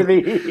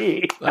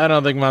 Fridge-worthy. I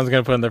don't think Mom's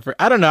going to put in the fridge.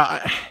 I don't know.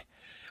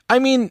 I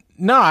mean,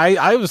 no,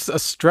 I was a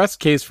stress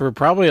case for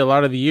probably a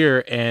lot of the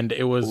year, and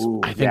it was,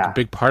 I think a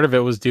big part of it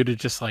was due to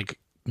just like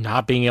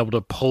not being able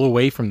to pull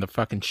away from the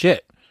fucking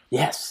shit.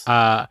 Yes.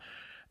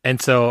 And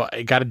so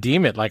I got to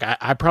deem it. Like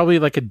I probably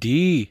like a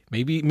D,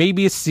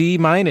 maybe a C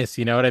minus,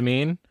 you know what I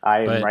mean?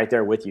 I'm right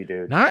there with you,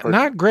 dude.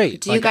 Not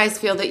great. Do you guys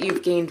feel that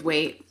you've gained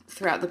weight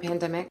throughout the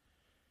pandemic?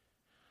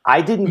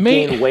 I didn't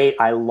gain weight.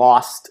 I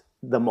lost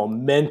the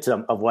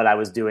momentum of what I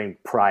was doing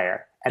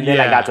prior. And then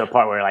I got to a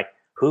part where like,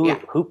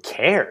 who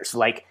cares?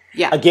 Like,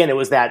 again, it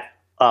was that,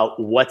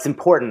 what's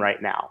important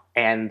right now.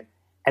 And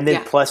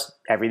then plus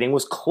everything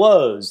was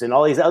closed and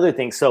all these other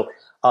things. So,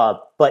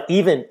 but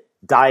even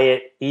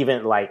diet,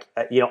 even like,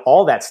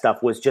 all that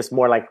stuff was just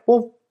more like,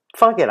 well,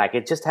 fuck it. I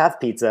could just have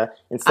pizza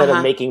instead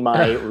of making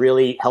my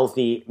really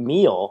healthy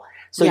meal.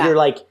 So you're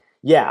like,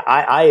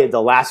 I had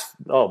the last,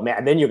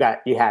 and then you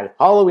had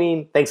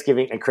Halloween,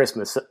 Thanksgiving, and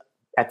Christmas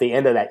at the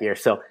end of that year.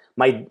 So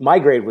my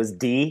grade was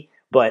D,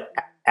 but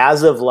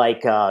as of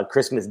like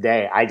Christmas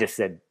Day, I just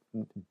said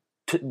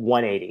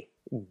 180.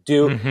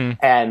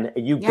 And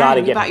you got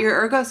to get. You got your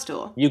ergo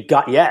stool.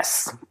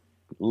 Yes,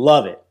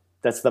 love it.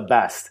 That's the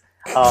best.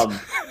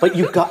 But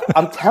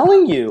I'm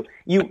telling you,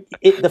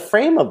 the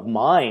frame of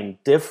mind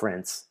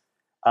difference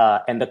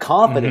and the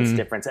confidence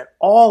difference and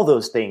all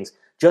those things.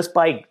 Just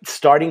by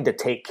starting to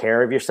take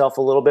care of yourself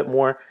a little bit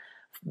more,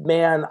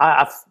 man,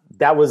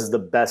 that was the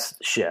best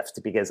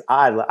shift because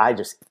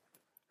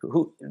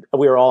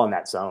we were all in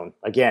that zone.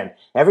 Again,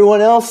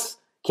 everyone else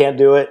can't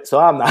do it, so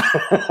I'm not.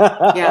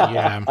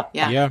 Yeah.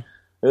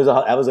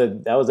 That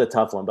was a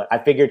tough one, but I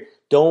figured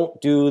don't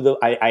do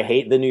I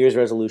hate the New Year's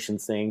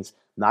resolutions things.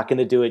 Not going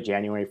to do it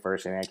January 1st or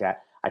anything like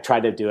that. I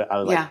tried to do it. I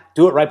was like,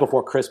 do it right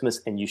before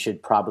Christmas, and you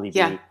should probably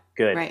be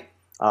good. Right.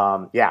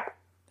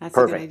 That's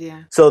perfect. A good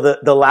idea. So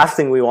the last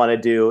thing we want to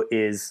do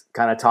is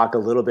kind of talk a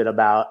little bit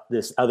about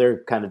this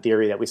other kind of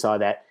theory that we saw,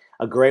 that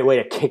a great way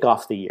to kick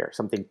off the year,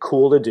 something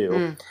cool to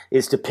do,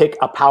 is to pick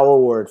a power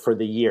word for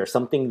the year,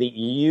 something that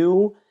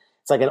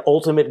it's like an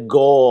ultimate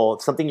goal,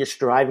 it's something you're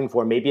striving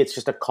for. Maybe it's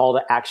just a call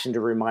to action to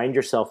remind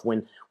yourself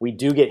when we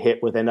do get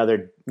hit with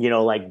another,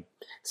 like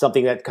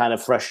something that kind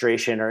of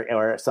frustration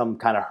or some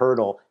kind of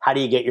hurdle. How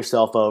do you get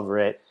yourself over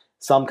it?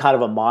 Some kind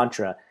of a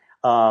mantra.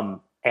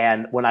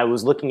 And when I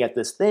was looking at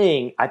this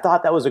thing, I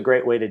thought that was a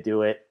great way to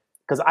do it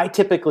because I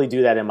typically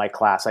do that in my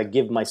class. I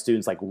give my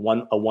students like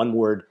a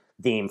one-word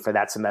theme for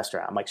that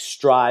semester. I'm like,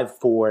 strive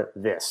for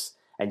this,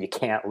 and you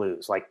can't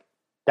lose. Like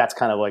that's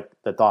kind of like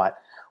the thought.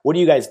 What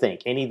do you guys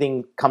think?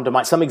 Anything come to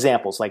mind? Some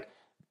examples, like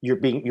you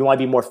want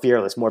to be more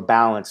fearless, more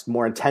balanced,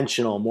 more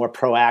intentional, more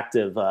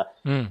proactive.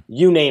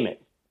 You name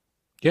it.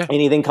 Yeah.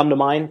 Anything come to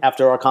mind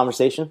after our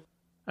conversation?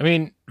 I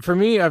mean, for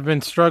me, I've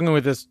been struggling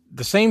with this.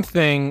 The same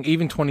thing,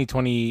 even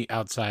 2020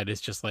 outside,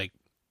 is just like,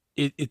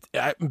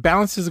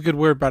 balance is a good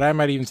word, but I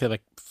might even say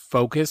like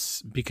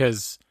focus,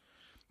 because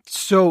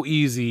so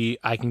easy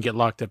I can get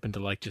locked up into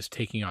like just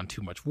taking on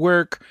too much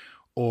work,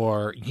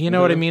 or you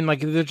know what I mean?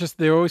 Like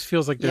there always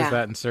feels like there's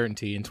that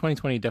uncertainty. And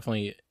 2020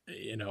 definitely,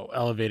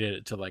 elevated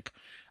it to like,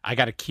 I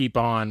got to keep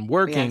on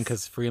working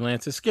because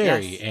freelance is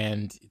scary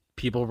and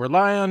people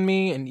rely on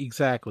me. And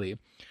exactly.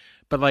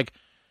 But like,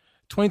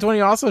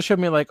 2020 also showed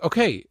me like,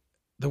 okay,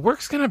 the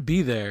work's going to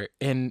be there.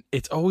 And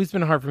it's always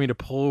been hard for me to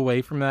pull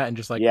away from that and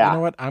just like, you know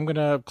what? I'm going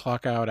to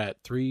clock out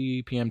at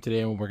 3 p.m. today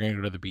and we're going to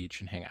go to the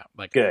beach and hang out.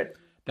 Like good.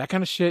 That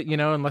kind of shit,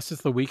 unless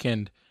it's the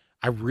weekend,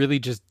 I really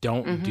just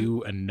don't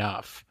do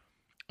enough.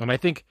 And I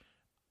think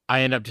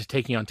I end up just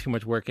taking on too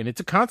much work, and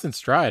it's a constant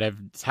stride.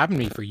 It's happened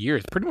to me for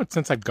years, pretty much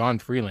since I've gone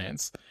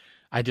freelance.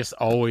 I just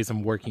always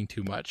am working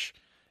too much.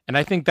 And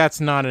I think that's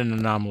not an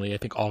anomaly. I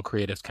think all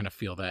creatives kind of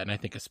feel that. And I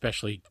think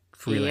especially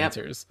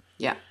freelancers.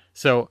 Yeah.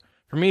 So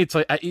for me, it's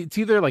like, it's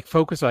either like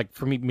focus, like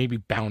for me, maybe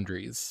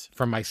boundaries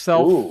from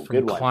myself,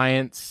 from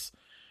clients,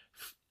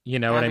 you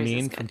know what I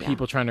mean? Good, from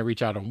people trying to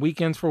reach out on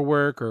weekends for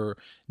work or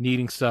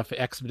needing stuff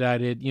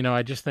expedited.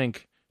 I just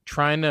think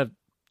trying to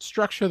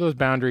structure those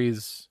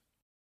boundaries.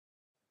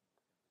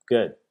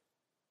 Good.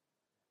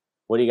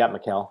 What do you got,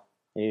 Mikkel?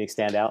 Anything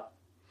stand out?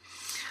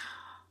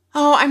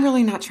 Oh, I'm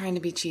really not trying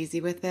to be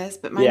cheesy with this,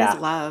 but mine is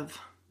love.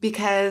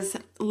 Because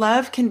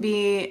love can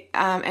be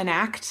an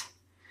act,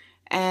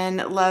 and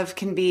love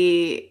can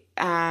be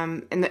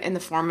in the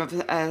form of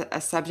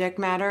a subject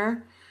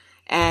matter.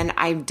 And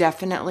I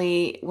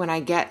definitely, when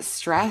I get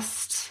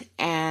stressed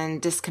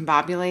and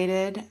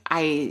discombobulated,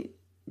 I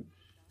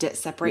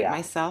separate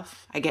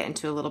myself. I get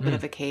into a little bit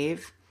of a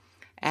cave,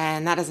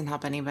 and that doesn't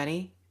help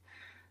anybody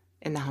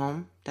in the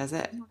home, does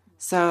it?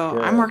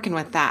 So I'm working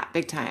with that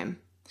big time.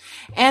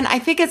 And I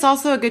think it's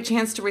also a good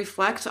chance to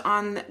reflect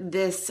on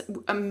this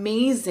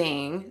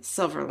amazing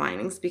silver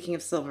lining. Speaking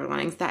of silver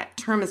linings, that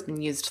term has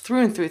been used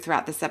through and through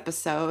throughout this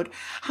episode.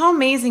 How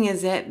amazing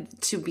is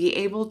it to be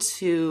able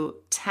to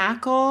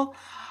tackle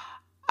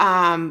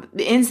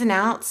the ins and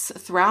outs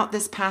throughout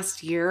this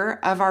past year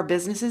of our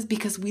businesses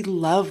because we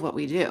love what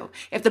we do.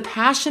 If the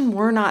passion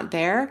were not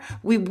there,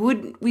 we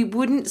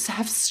wouldn't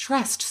have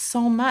stressed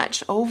so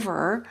much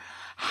over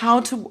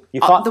how to the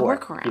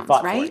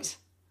workarounds, right?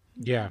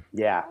 Yeah.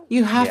 Yeah.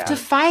 You have to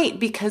fight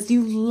because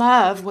you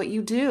love what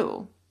you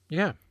do.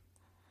 Yeah.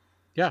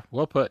 Yeah.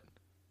 Well put.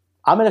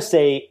 I'm going to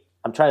say,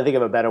 I'm trying to think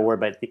of a better word,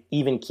 but the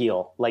even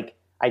keel. Like,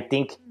 I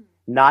think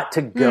not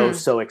to go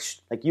so, like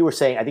you were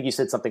saying, I think you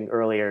said something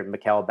earlier,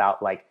 Mikkel,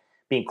 about like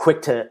being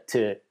quick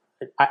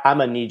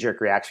I'm a knee-jerk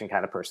reaction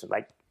kind of person.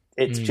 Like,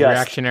 it's just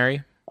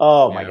reactionary.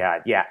 Oh my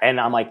God. Yeah. And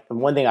I'm like,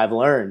 one thing I've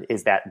learned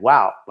is that,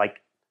 wow, like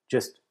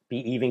just be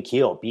even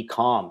keel, be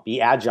calm,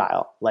 be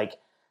agile. Like,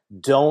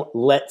 don't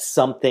let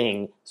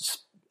something,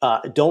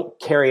 don't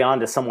carry on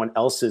to someone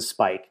else's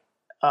spike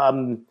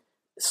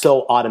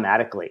so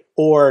automatically,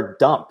 or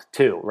dump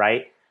too,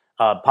 right?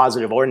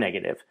 Positive or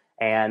negative.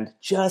 And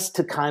just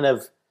to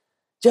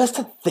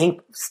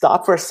think,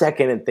 stop for a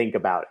second and think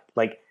about it.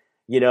 Like,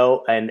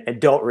 and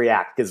don't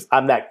react. Cause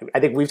I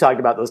think we've talked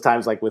about those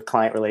times, like with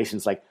client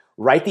relations, like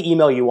write the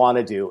email you want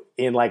to do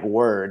in like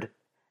Word,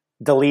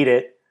 delete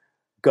it,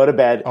 go to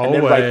bed, and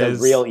then write the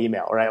real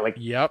email, right? Like,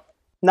 yep.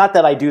 Not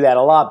that I do that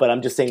a lot, but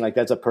I'm just saying like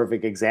that's a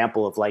perfect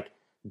example of like,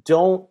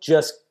 don't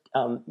just,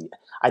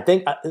 I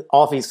think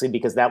obviously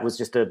because that was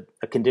just a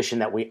condition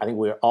that I think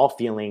we were all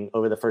feeling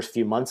over the first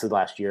few months of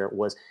last year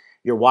was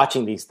you're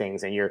watching these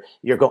things and you're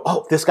going,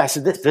 oh, this guy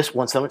said this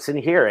one, someone's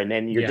sitting here. And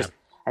then you're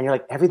and you're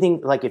like, everything,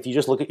 like if you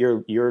just look at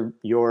your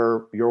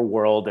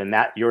world and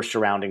that your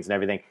surroundings and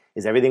everything,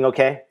 is everything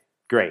okay?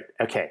 Great.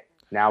 Okay.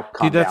 Now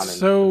calm down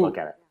and look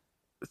at it.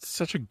 It's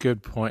such a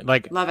good point.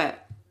 Like, love it.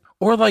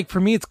 Or like for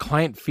me, it's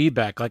client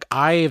feedback. Like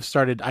I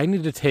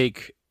need to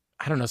take,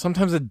 I don't know,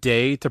 sometimes a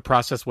day to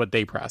process what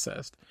they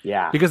processed.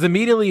 Yeah. Because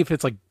immediately if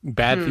it's like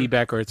bad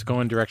feedback or it's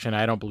going direction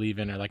I don't believe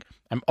in, or like,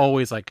 I'm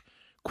always like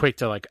quick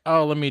to like,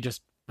 oh, let me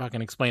just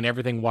fucking explain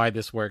everything, why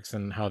this works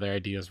and how their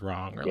idea is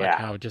wrong, or like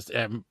how just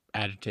I'm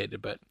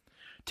agitated. But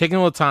taking a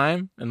little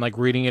time and like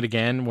reading it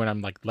again when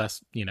I'm like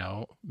less,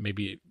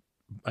 maybe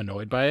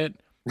annoyed by it,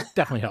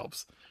 definitely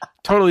helps.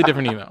 Totally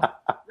different email.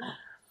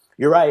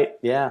 You're right.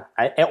 Yeah.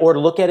 Or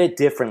look at it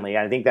differently.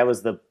 I think that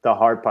was the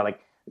hard part. Like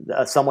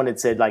someone had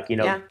said, like,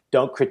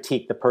 don't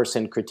critique the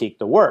person, critique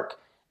the work.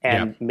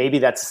 And maybe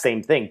that's the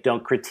same thing.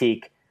 Don't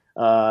critique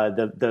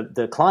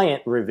the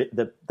client.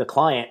 The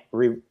client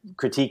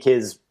critique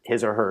his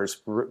or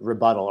hers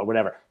rebuttal or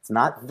whatever. It's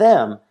not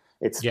them.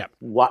 It's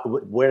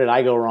where did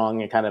I go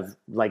wrong, and kind of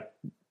like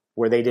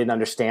where they didn't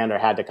understand or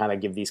had to kind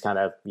of give these kind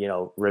of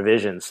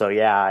revisions. So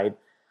I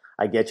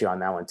get you on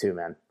that one too,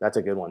 man. That's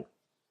a good one.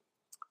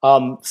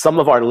 Some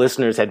of our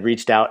listeners had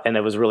reached out, and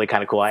it was really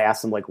kind of cool. I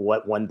asked them, like,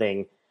 what one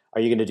thing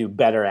are you going to do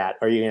better at?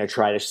 Are you going to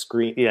try to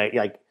screen,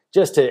 like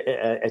just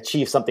to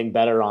achieve something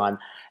better on?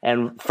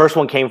 And first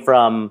one came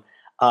from,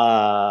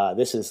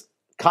 this is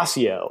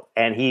Casio,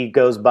 and he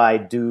goes by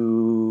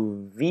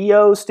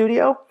Duvio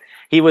Studio.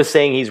 He was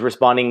saying he's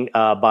responding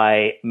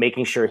by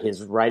making sure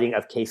his writing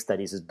of case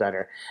studies is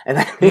better. And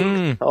I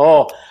think,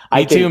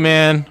 me too,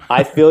 man.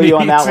 I feel you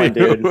on that one,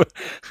 dude.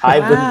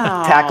 I've been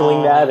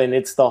tackling that, and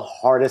it's the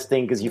hardest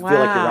thing because you feel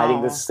like you're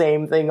writing the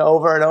same thing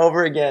over and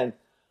over again.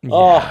 Yeah.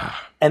 Oh,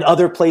 and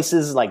other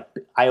places, like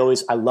I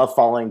love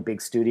following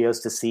big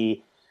studios to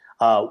see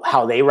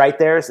how they write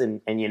theirs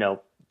and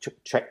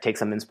take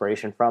some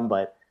inspiration from.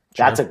 But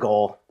that's a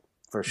goal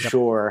for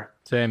sure.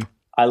 Same.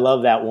 I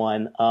love that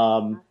one.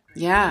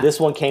 This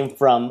one came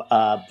from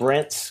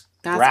Brent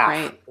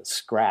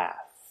Scraff.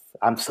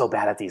 I'm so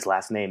bad at these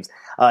last names.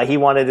 He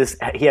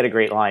had a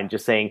great line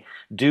just saying,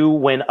 do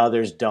when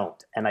others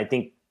don't. And I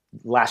think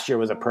last year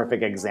was a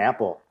perfect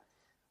example,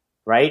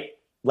 right?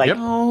 Like,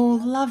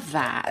 oh, love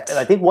that.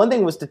 I think one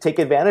thing was to take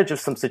advantage of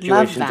some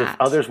situations if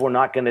others were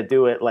not going to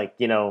do it, like,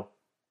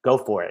 go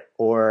for it.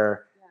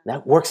 Or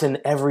that works in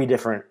every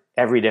different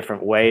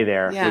way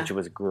there, which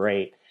was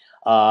great.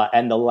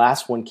 And the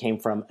last one came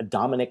from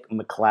Dominic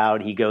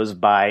McLeod. He goes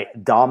by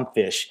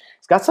Domfish.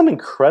 He's got some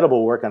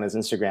incredible work on his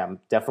Instagram.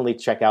 Definitely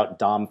check out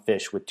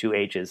Domfish with 2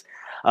 H's.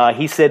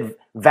 He said,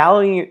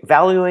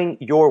 valuing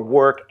your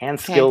work and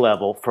skill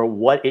level for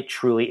what it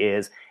truly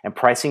is and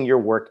pricing your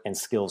work and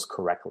skills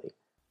correctly.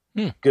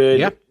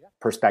 Good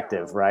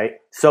perspective, right?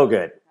 So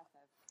good.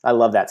 I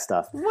love that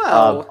stuff.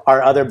 Whoa.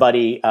 Our other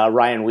buddy,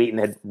 Ryan Wheaton,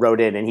 had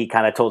wrote in, and he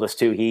kind of told us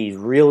too, he's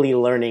really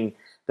learning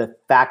the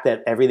fact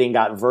that everything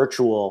got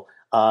virtual,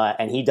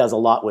 and he does a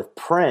lot with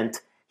print.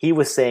 He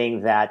was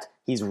saying that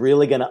he's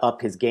really going to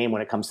up his game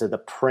when it comes to the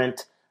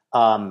print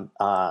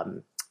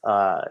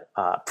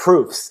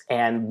proofs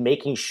and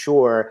making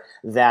sure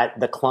that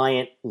the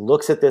client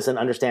looks at this and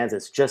understands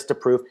it's just a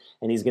proof,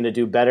 and he's going to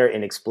do better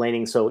in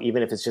explaining. So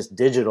even if it's just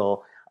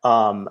digital,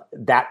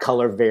 that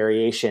color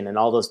variation and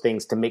all those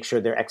things to make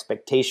sure their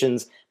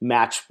expectations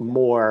match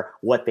more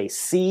what they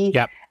see.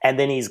 Yep. And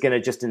then he's going to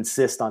just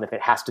insist on if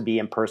it has to be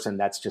in person.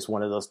 That's just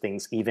one of those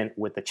things, even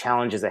with the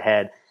challenges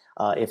ahead,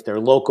 if they're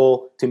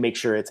local, to make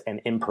sure it's an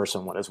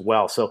in-person one as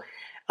well. So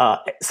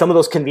some of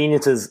those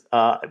conveniences,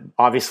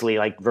 obviously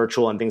like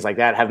virtual and things like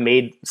that, have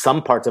made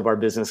some parts of our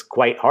business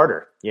quite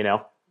harder, you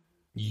know?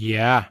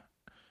 Yeah.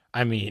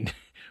 I mean,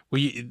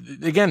 you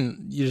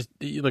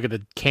look at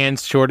the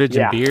cans shortage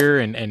in beer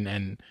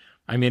and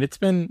I mean, it's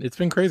been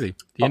crazy.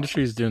 The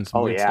industry is doing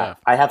some weird stuff.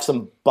 I have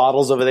some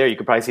bottles over there. You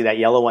could probably see that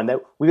yellow one that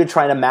we've been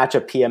trying to match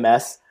a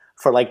PMS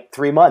for like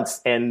 3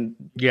 months, and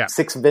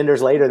 6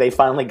 vendors later, they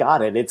finally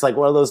got it. It's like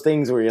one of those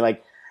things where you're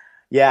like,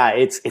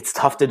 it's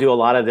tough to do a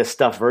lot of this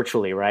stuff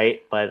virtually,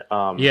 right? But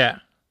wow.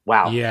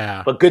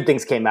 Yeah. But good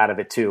things came out of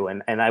it too.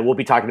 And I will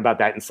be talking about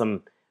that in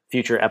some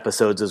future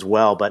episodes as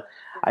well. But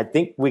I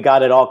think we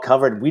got it all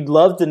covered. We'd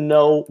love to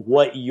know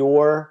what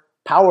your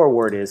power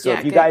word is. So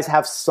if you guys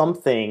have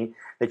something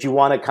that you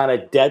want to kind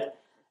of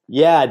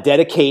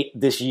dedicate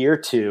this year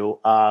to,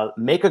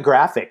 make a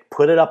graphic,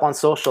 put it up on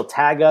social,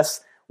 tag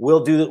us.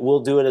 We'll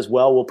do it as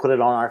well. We'll put it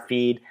on our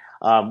feed.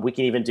 We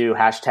can even do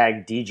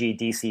hashtag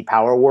DGDC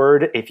power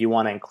word if you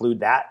want to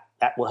include that.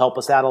 That will help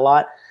us out a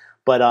lot.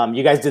 But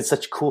you guys did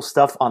such cool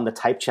stuff on the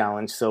type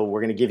challenge, so we're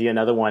going to give you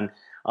another one.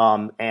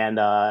 And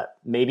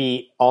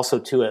maybe also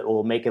too, it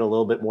will make it a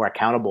little bit more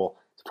accountable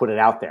to put it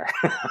out there.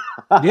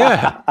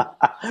 Yeah.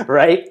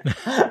 Right?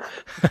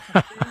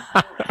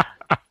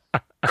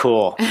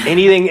 Cool.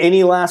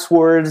 Any last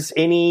words?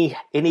 Any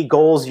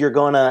goals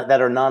that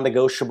are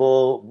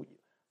non-negotiable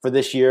for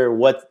this year?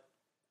 What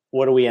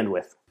do we end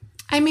with?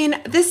 I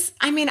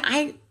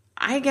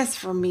guess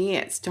for me,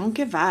 it's don't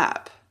give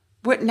up.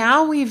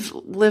 Now we've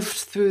lived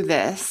through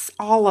this,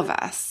 all of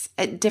us,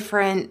 at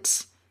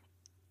different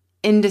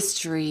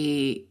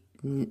industry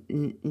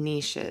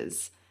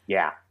niches.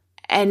 Yeah.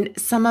 And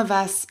some of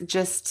us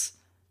just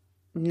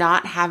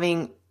not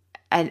having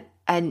a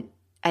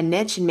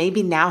niche, and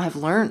maybe now have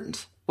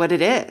learned what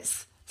it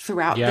is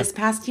throughout this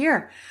past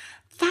year.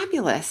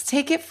 Fabulous.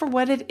 Take it for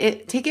what it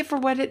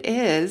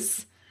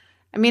is.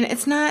 I mean,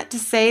 it's not to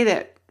say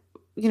that,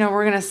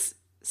 we're going to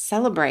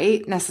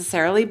celebrate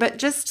necessarily, but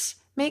just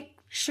make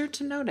sure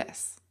to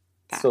notice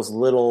that. Those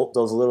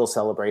little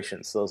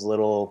celebrations, those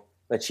little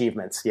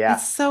achievements. Yeah.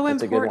 It's so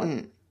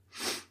important.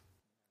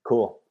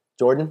 Cool.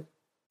 Jordan?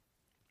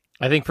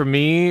 I think for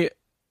me,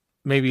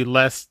 maybe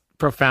less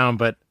profound,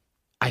 but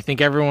I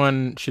think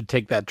everyone should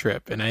take that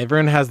trip. And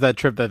everyone has that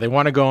trip that they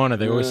want to go on, or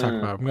they always talk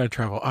about, I'm going to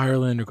travel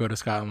Ireland or go to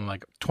Scotland.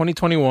 Like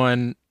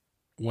 2021,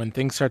 when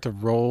things start to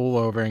roll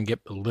over and get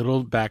a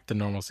little back to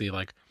normalcy,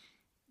 like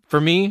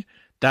for me,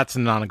 that's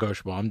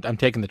non-negotiable. I'm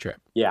taking the trip.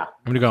 Yeah.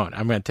 I'm going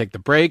to take the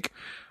break.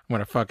 I'm going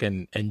to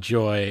fucking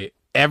enjoy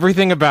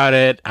everything about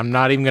it. I might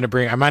not even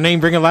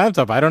bring a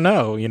laptop. I don't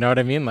know. You know what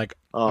I mean? Like,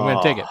 I'm going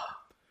to take it.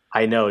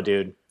 I know,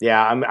 dude.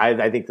 Yeah.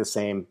 I think the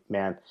same,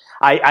 man.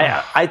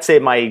 I'd say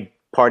my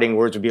parting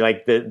words would be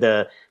like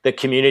the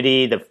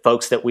community, the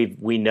folks that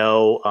we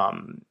know,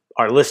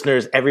 our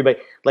listeners, everybody.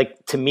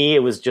 Like, to me, it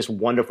was just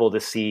wonderful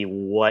to see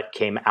what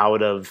came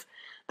out of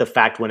the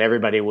fact when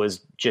everybody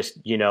was just,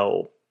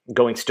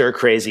 going stir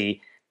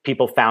crazy.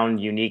 People found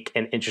unique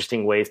and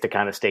interesting ways to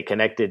kind of stay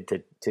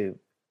connected, to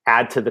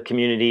add to the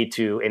community,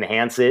 to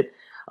enhance it.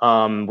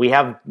 We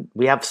have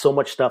so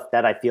much stuff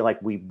that I feel like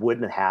we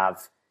wouldn't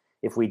have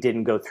if we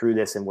didn't go through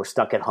this and we're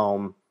stuck at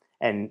home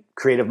and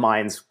creative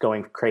minds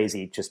going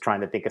crazy, just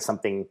trying to think of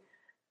something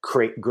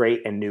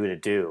great and new to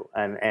do.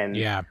 And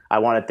I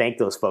want to thank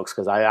those folks,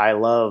 because I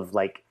love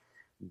like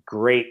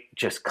great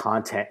just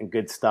content and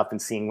good stuff,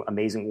 and seeing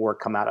amazing work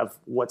come out of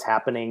what's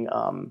happening.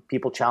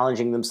 People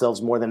challenging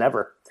themselves more than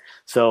ever.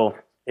 So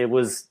it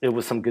was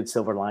some good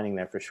silver lining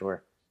there for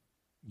sure.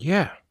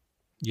 Yeah.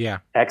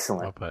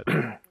 Excellent. Well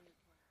put.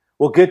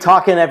 Well, good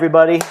talking,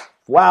 everybody.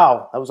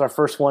 Wow. That was our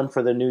first one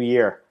for the new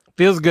year.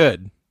 Feels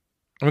good.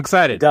 I'm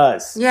excited. It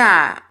does.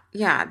 Yeah.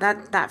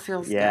 That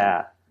feels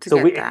good.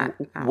 So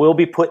we'll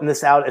be putting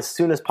this out as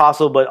soon as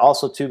possible, but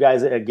also too,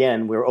 guys,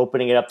 again, we're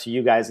opening it up to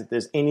you guys. If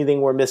there's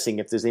anything we're missing,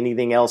 if there's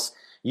anything else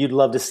you'd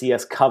love to see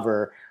us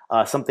cover,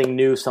 something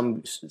new,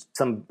 some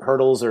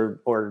hurdles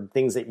or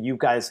things that you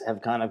guys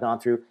have kind of gone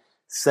through,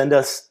 send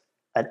us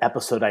an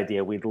episode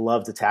idea. We'd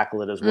love to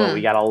tackle it as well.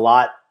 We got a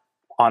lot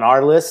on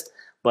our list,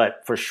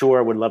 but for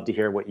sure would love to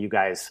hear what you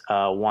guys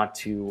want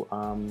to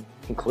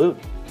include.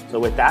 So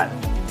with that,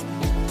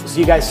 we'll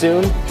see you guys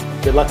soon.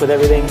 Good luck with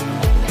everything.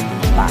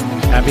 Bye.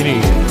 Happy New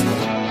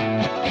Year.